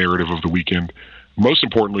kind of the narrative of the weekend. Most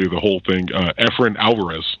importantly, the whole thing, Efrain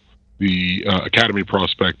Alvarez, the academy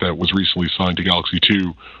prospect that was recently signed to Galaxy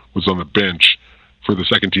 2, was on the bench for the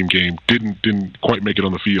second team game. Didn't quite make it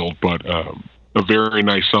on the field, but a very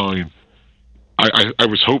nice sign. I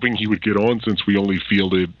was hoping he would get on since we only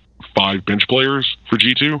fielded 5 bench players for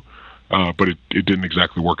G2, but it didn't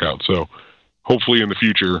exactly work out. So hopefully in the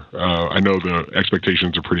future, I know the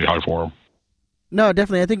expectations are pretty high for him. No,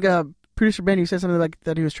 definitely. I think producer Ben, you said something like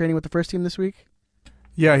that he was training with the first team this week.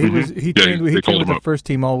 Yeah, he trained with the first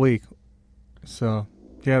team all week. So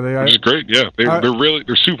yeah, which is great. Yeah,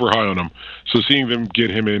 they're super high on him. So seeing them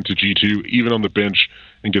get him into G2, even on the bench,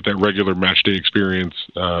 and get that regular match day experience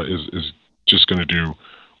is just going to do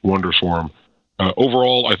wonders for him.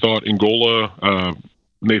 Overall, I thought Angola,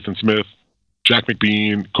 Nathan Smith, Jack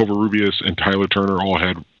McBean, Covarrubias, and Tyler Turner all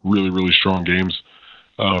had really, really strong games.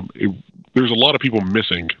 There's a lot of people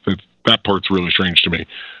missing. That part's really strange to me.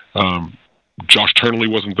 Josh Turnley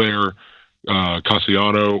wasn't there.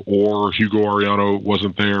 Cassiano or Hugo Ariano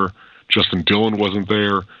wasn't there. Justin Dillon wasn't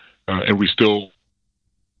there. And we still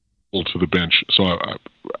to the bench. So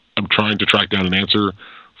I'm trying to track down an answer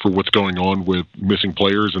for what's going on with missing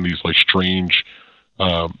players and these like strange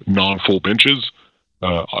non-full benches.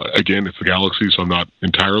 Again, it's the Galaxy, so I'm not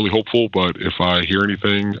entirely hopeful, but if I hear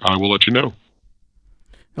anything, I will let you know.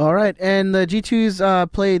 All right, and the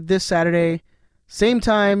G2s played this Saturday, same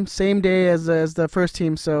time, same day as the first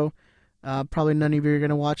team, so probably none of you are going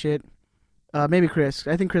to watch it. Maybe Chris.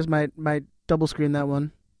 I think Chris might double screen that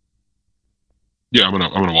one. Yeah, I'm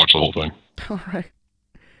gonna watch the whole thing. All right.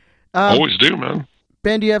 Always do, man.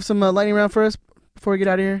 Ben, do you have some lightning round for us before we get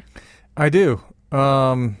out of here? I do.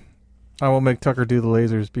 I won't make Tucker do the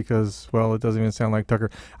lasers because, well, it doesn't even sound like Tucker.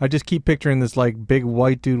 I just keep picturing this like big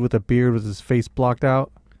white dude with a beard with his face blocked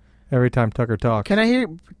out every time Tucker talks. Can I hear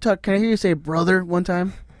you say brother one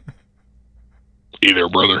time? Either,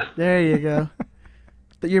 brother. There you go.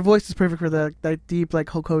 Your voice is perfect for that deep like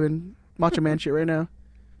Hulk Hogan Macho Man shit right now.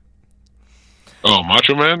 Oh,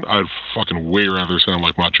 Macho Man? I'd fucking way rather sound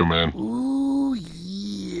like Macho Man. Ooh,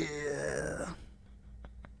 yeah.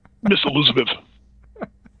 Miss Elizabeth.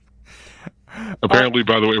 Apparently,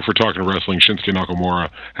 by the way, if we're talking wrestling, Shinsuke Nakamura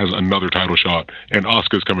has another title shot, and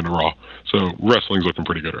Asuka's coming to Raw. So wrestling's looking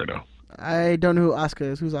pretty good right now. I don't know who Asuka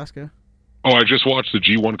is. Who's Asuka? Oh, I just watched the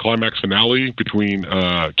G1 Climax finale between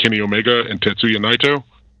Kenny Omega and Tetsuya Naito.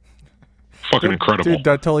 Fucking incredible. Dude,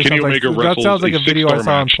 that totally Kenny sounds Omega that sounds like a video I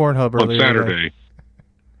saw on Pornhub on earlier Saturday.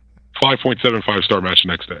 5.75 star match the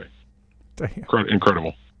next day. Damn.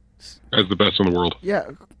 Incredible. As the best in the world. Yeah,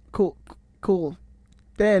 cool.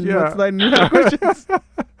 Ben, Yeah. what's lightning round questions?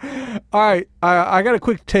 All right, I got a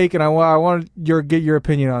quick take, and I want to get your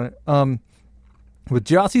opinion on it. With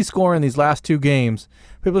Giassi scoring these last 2 games,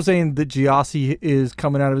 people are saying that Giassi is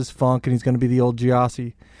coming out of his funk and he's going to be the old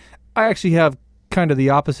Giassi. I actually have kind of the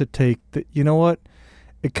opposite take. That, you know what?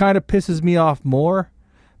 It kind of pisses me off more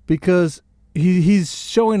because he's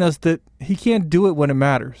showing us that he can't do it when it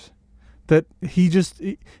matters. That he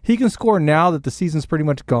can score now that the season's pretty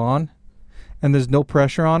much gone and there's no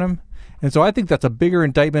pressure on him. And so I think that's a bigger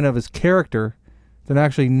indictment of his character than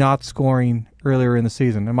actually not scoring earlier in the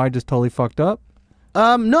season. Am I just totally fucked up?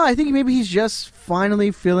 No, I think maybe he's just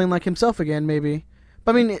finally feeling like himself again, maybe.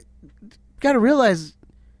 But I mean, got to realize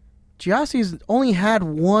Giassi's only had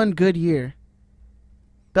 1 good year.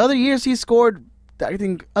 The other years he scored, I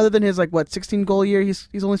think, other than his 16 goal year,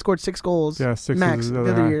 he's only scored 6 goals. Yeah, 6 max is the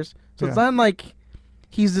other years. So It's not like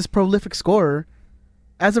he's this prolific scorer.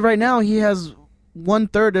 As of right now, he has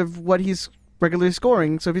 1/3 of what he's regularly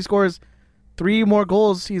scoring. So if he scores 3 more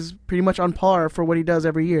goals, he's pretty much on par for what he does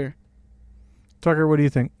every year. Tucker, what do you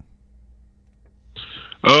think?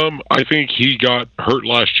 I think he got hurt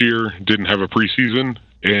last year, didn't have a preseason,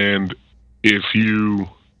 and if you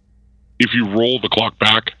roll the clock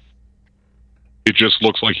back, it just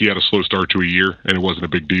looks like he had a slow start to a year, and it wasn't a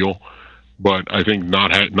big deal. But I think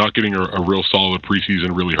not getting a real solid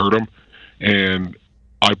preseason really hurt him, and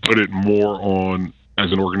I put it more on,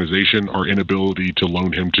 as an organization, our inability to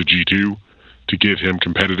loan him to G2 to give him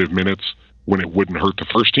competitive minutes when it wouldn't hurt the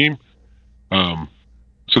first team.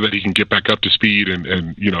 So that he can get back up to speed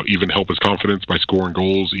and even help his confidence by scoring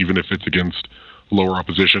goals, even if it's against lower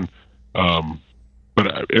opposition.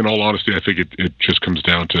 But in all honesty, I think it just comes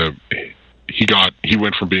down to he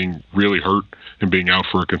went from being really hurt and being out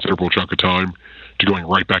for a considerable chunk of time to going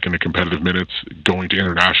right back into competitive minutes, going to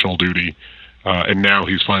international duty, and now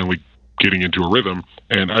he's finally getting into a rhythm.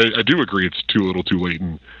 And I do agree it's too little, too late,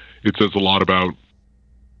 and it says a lot about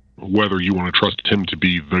whether you want to trust him to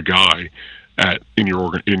be the guy in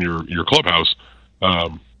your clubhouse.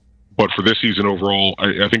 But for this season overall,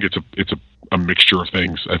 I think it's a mixture of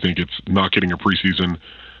things. I think it's not getting a preseason,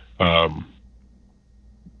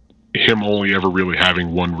 him only ever really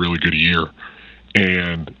having one really good year,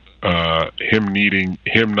 and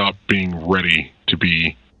him not being ready to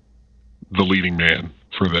be the leading man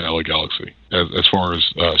for the LA Galaxy as far as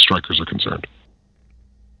strikers are concerned.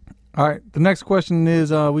 All right. The next question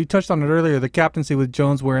is, we touched on it earlier, the captaincy with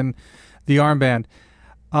Jones wearing the armband.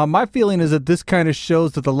 My feeling is that this kind of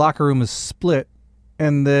shows that the locker room is split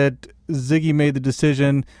and that Ziggy made the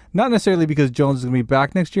decision, not necessarily because Jones is going to be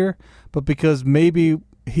back next year, but because maybe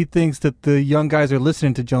he thinks that the young guys are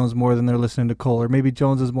listening to Jones more than they're listening to Cole, or maybe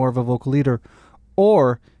Jones is more of a vocal leader.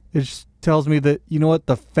 Or it just tells me that, you know what,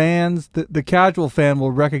 the fans, the casual fan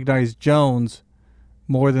will recognize Jones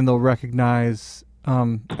more than they'll recognize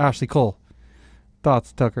Ashley Cole.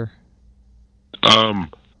 Thoughts, Tucker?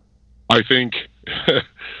 I think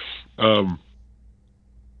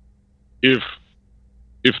if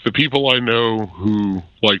the people I know who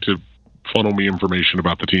like to funnel me information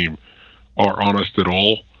about the team are honest at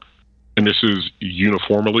all, and this is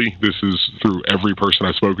uniformly, this is through every person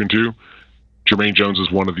I've spoken to, Jermaine Jones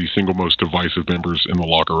is one of the single most divisive members in the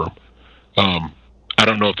locker room. I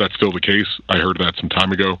don't know if that's still the case. I heard that some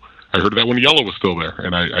time ago. I heard that when Yellow was still there,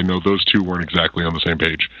 and I know those two weren't exactly on the same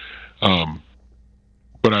page.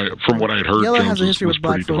 But from what I had heard, Yellow Jones was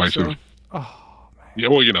pretty divisive. So. Oh, man. Yeah,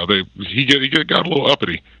 well, he got a little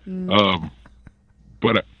uppity.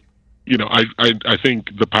 But I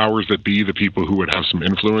think the powers that be, the people who would have some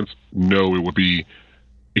influence, know it would be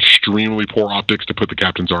extremely poor optics to put the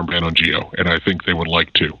captain's armband on Gio, and I think they would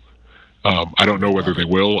like to. I don't know whether they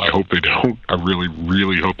will. I hope they don't. I really,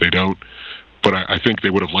 really hope they don't. But I think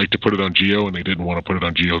they would have liked to put it on Gio, and they didn't want to put it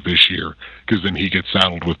on Gio this year, because then he gets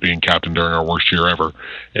saddled with being captain during our worst year ever.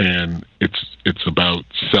 And it's about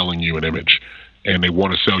selling you an image, and they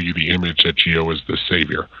want to sell you the image that Gio is the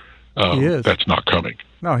savior. He is. That's not coming.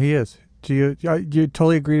 No, he is. Gio, you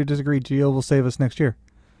totally agree to disagree? Gio will save us next year.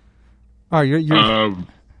 All right, you're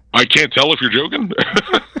I can't tell if you're joking.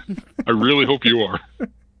 I really hope you are.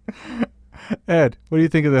 Ed, what do you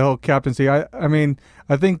think of the whole captaincy? I mean,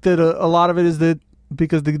 I think that a lot of it is that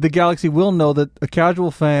because the Galaxy will know that a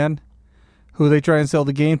casual fan who they try and sell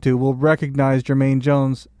the game to will recognize Jermaine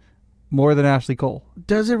Jones more than Ashley Cole.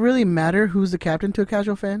 Does it really matter who's the captain to a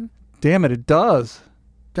casual fan? Damn it does.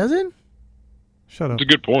 Does it? Shut up. It's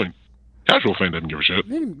a good point. Casual fan doesn't give a shit.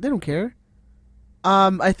 They don't care.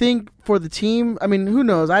 I think for the team, I mean, who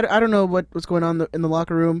knows? I don't know what's going on in the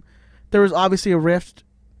locker room. There was obviously a rift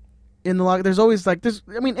in the locker. There's always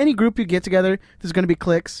any group you get together, there's going to be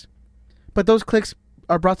cliques. But those cliques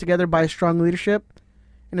are brought together by strong leadership.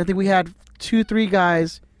 And I think we had 2-3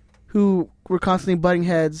 guys who were constantly butting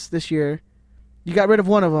heads this year. You got rid of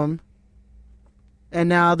one of them. And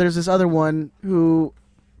now there's this other one who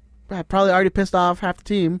had probably already pissed off half the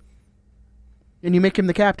team. And you make him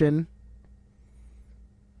the captain.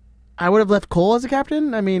 I would have left Cole as a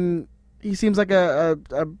captain. I mean, he seems like a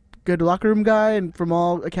good locker room guy, and from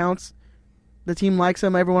all accounts, the team likes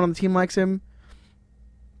him. Everyone on the team likes him.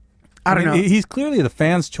 I don't know. He's clearly the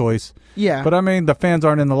fans' choice. Yeah. But, I mean, the fans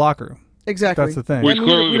aren't in the locker room. Exactly. That's the thing. Well, he's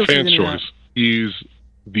clearly the fans' choice. He's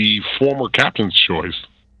the former captain's choice.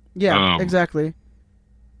 Yeah, exactly.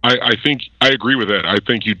 I think I agree with that. I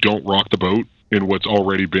think you don't rock the boat in what's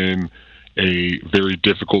already been a very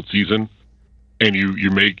difficult season. And you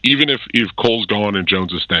make, even if Cole's gone and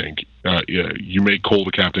Jones is staying, you make Cole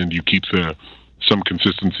the captain, you keep some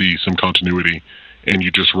consistency, some continuity, and you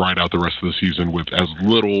just ride out the rest of the season with as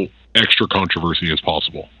little extra controversy as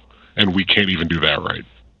possible. And we can't even do that right.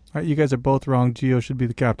 All right, you guys are both wrong. Gio should be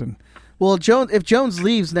the captain. Well, if Jones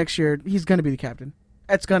leaves next year, he's going to be the captain.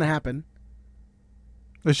 That's going to happen.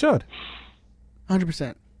 They should.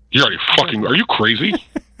 100%. You're already fucking, are you crazy?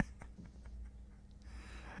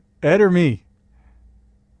 Ed or me?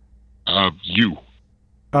 You.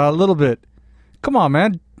 A little bit. Come on,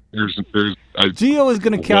 man. Gio is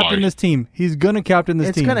going to captain this team. He's going to captain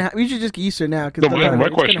this team. We should just get used to it now. My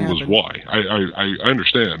question was why. I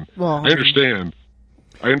understand. Well, I understand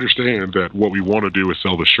that what we want to do is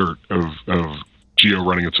sell the shirt of Gio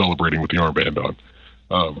running and celebrating with the armband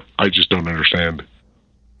on. I just don't understand.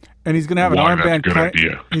 And he's going to have an armband.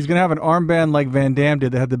 He's going to have an armband like Van Damme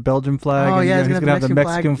did that had the Belgian flag. Oh, yeah, he's going to have the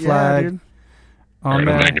Mexican flag. Yeah, dude. All right,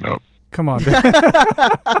 I'm hanging up. Come on.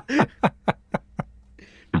 Goodbye.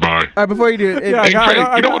 All right, before you do it. You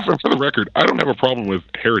know what? For the record, I don't have a problem with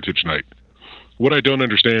Heritage Night. What I don't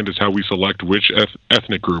understand is how we select which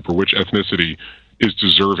ethnic group or which ethnicity is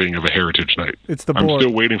deserving of a Heritage Night. It's the I'm board.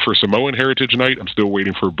 still waiting for Samoan Heritage Night. I'm still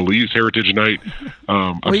waiting for Belize Heritage Night.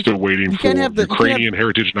 I'm still waiting for Ukrainian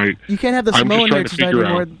Heritage Night. You can't have the Samoan Heritage Night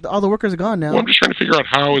anymore. All the workers are gone now. Well, I'm just trying to figure out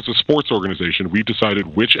how, as a sports organization, we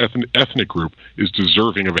decided which ethnic group is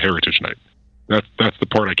deserving of a Heritage Night. That's the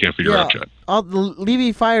part I can't figure out yet.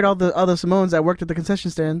 Levy fired all the Samoans that worked at the concession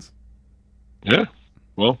stands. Yeah.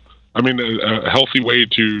 Well, I mean, a healthy way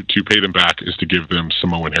to pay them back is to give them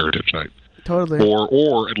Samoan Heritage Night. Totally.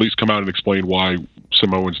 Or at least come out and explain why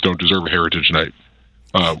Samoans don't deserve a Heritage Night,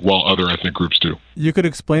 while other ethnic groups do. You could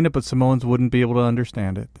explain it, but Samoans wouldn't be able to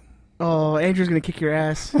understand it. Oh, Andrew's going to kick your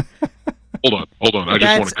ass. Hold on. I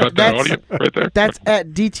just want to cut that audio right there. That's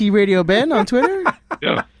at DT Radio Ben on Twitter.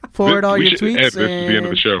 Yeah. Forward all your tweets. This is the end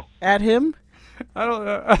of the show. At him. I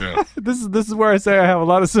don't. This is where I say I have a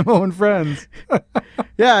lot of Samoan friends.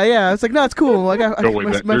 Yeah. It's like, no, it's cool. Like,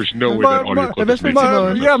 there's no way that audio clip is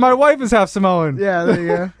Samoan. Yeah, my wife is half Samoan. Yeah, there you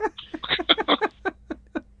go.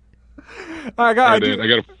 I got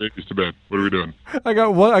to put these to bed. What are we doing? I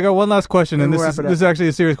got one last question, and this is actually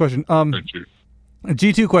a serious question.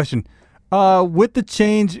 G2 question. With the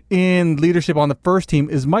change in leadership on the first team,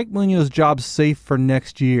 is Mike Munoz's job safe for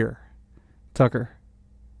next year? Tucker.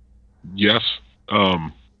 Yes,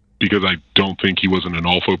 because I don't think he wasn't an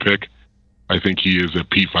Alfo pick. I think he is a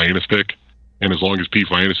Pete Fianis pick, and as long as Pete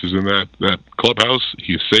Fianis is in that clubhouse,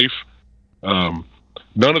 he's safe.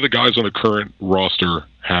 None of the guys on the current roster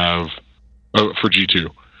have for G2.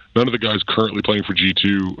 None of the guys currently playing for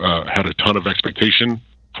G2 had a ton of expectation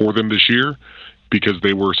for them this year because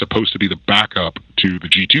they were supposed to be the backup to the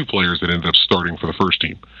G2 players that ended up starting for the first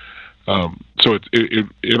team. So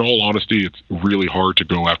in all honesty, it's really hard to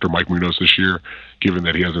go after Mike Munoz this year, given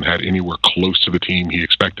that he hasn't had anywhere close to the team he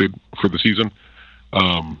expected for the season,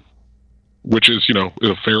 which is, a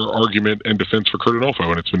fair argument and defense for Curt Onalfo,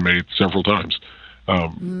 and it's been made several times.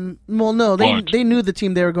 Well, no, they knew the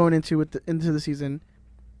team they were going into into the season.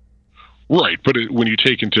 Right, but when you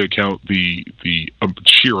take into account the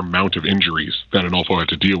sheer amount of injuries that Onalfo had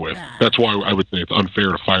to deal with, that's why I would say it's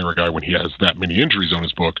unfair to fire a guy when he has that many injuries on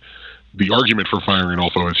his book. The argument for firing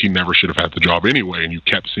Onalfo is he never should have had the job anyway, and you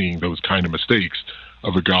kept seeing those kind of mistakes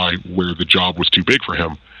of a guy where the job was too big for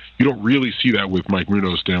him. You don't really see that with Mike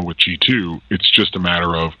Munoz down with G2. It's just a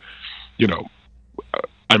matter of,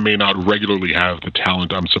 I may not regularly have the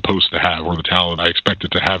talent I'm supposed to have or the talent I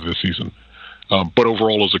expected to have this season. But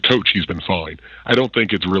overall, as a coach, he's been fine. I don't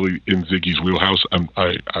think it's really in Ziggy's wheelhouse.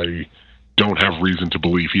 I don't have reason to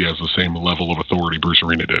believe he has the same level of authority Bruce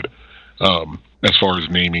Arena did, as far as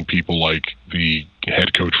naming people like the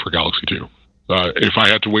head coach for Galaxy 2. If I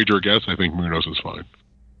had to wager a guess, I think Munoz is fine.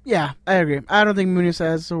 Yeah, I agree. I don't think Munoz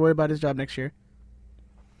has to worry about his job next year.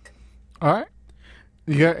 All right.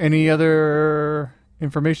 You got any other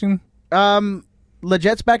information?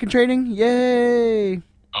 Leget's back in training. Yay!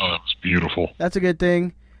 Oh, that was beautiful. That's a good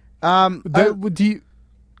thing. Go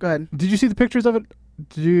ahead. Did you see the pictures of it?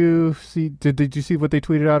 Did you see what they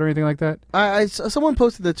tweeted out or anything like that? Someone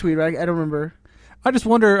posted the tweet, right? I don't remember. I just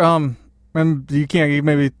wonder, and you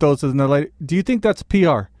maybe throw this in the light. Do you think that's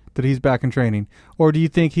PR that he's back in training, or do you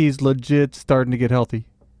think he's legit starting to get healthy?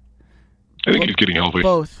 I think he's getting healthy.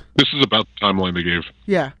 Both. This is about the timeline they gave.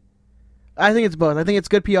 Yeah, I think it's both. I think it's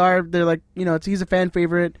good PR. They're like, he's a fan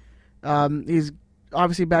favorite. He's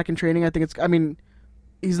obviously back in training.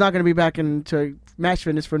 He's not going to be back into match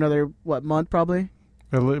fitness for another month probably.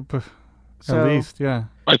 At least, yeah.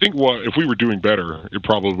 I think if we were doing better, it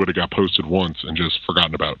probably would have got posted once and just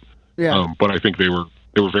forgotten about. Yeah. But I think they were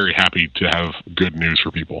very happy to have good news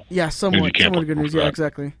for people. Yeah, somewhat good news. Yeah,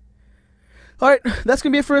 exactly. All right, that's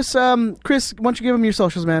gonna be it for us. Chris, why don't you give them your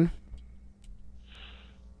socials, man?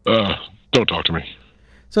 Don't talk to me.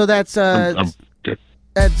 So that's I'm good.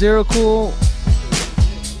 At Zero Cool.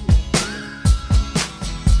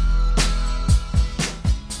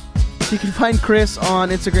 You can find Chris on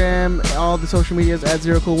Instagram, all the social medias at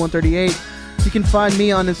ZeroCool138. You can find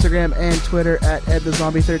me on Instagram and Twitter at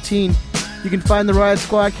EdTheZombie13. You can find the Riot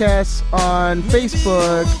Squadcast on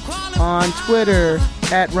Facebook, on Twitter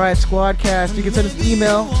at Riot Squadcast. You can send us an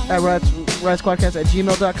email at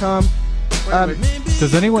RiotSquadcast@gmail.com.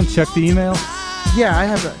 Does anyone check the email? Yeah, I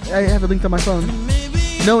have it linked on my phone.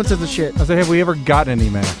 No one says a shit. I say, have we ever gotten an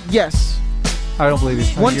email? Yes. I don't believe it.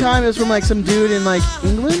 One time it was from some dude in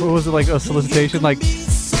England. What was it, a solicitation? Like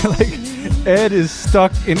Ed is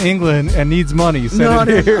stuck in England and needs money. Send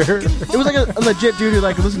it here. It was a legit dude who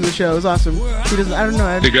listened to the show. It was awesome. He doesn't. I don't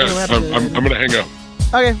know. Hey guys, I'm gonna hang up.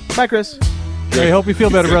 Okay, bye, Chris. Hey, hope you feel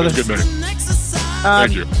better, brother. Good night.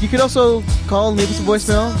 Thank you. You can also call and leave us a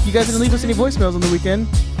voicemail. You guys didn't leave us any voicemails on the weekend.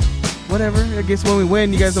 Whatever. I guess when we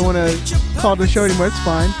win, you guys don't want to call to the show anymore. It's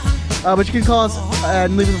fine. But you can call us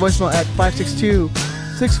and leave us a voicemail at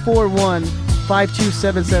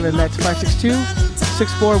 562-641-5277. That's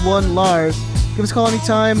 562-641-LARS. Give us a call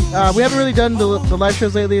anytime. We haven't really done the live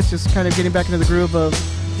shows lately. It's just kind of getting back into the groove of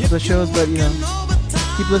the shows, but,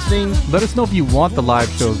 keep listening. Let us know if you want the live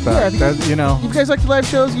shows back. Yeah, if you guys like the live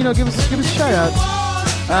shows, give us a shout out.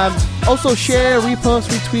 Also share, repost,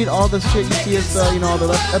 retweet all the shit you see us, all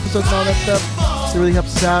the episodes and all that stuff. It really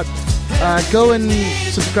helps us out. Go and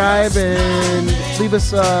subscribe and leave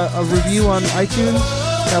us a review on iTunes.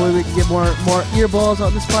 That way we can get more earballs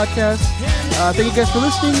on this podcast. Thank you guys for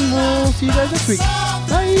listening. We'll see you guys next week.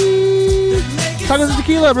 Bye. Tacos and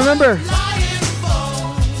tequila, remember.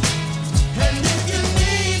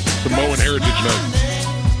 Samoan Heritage Night.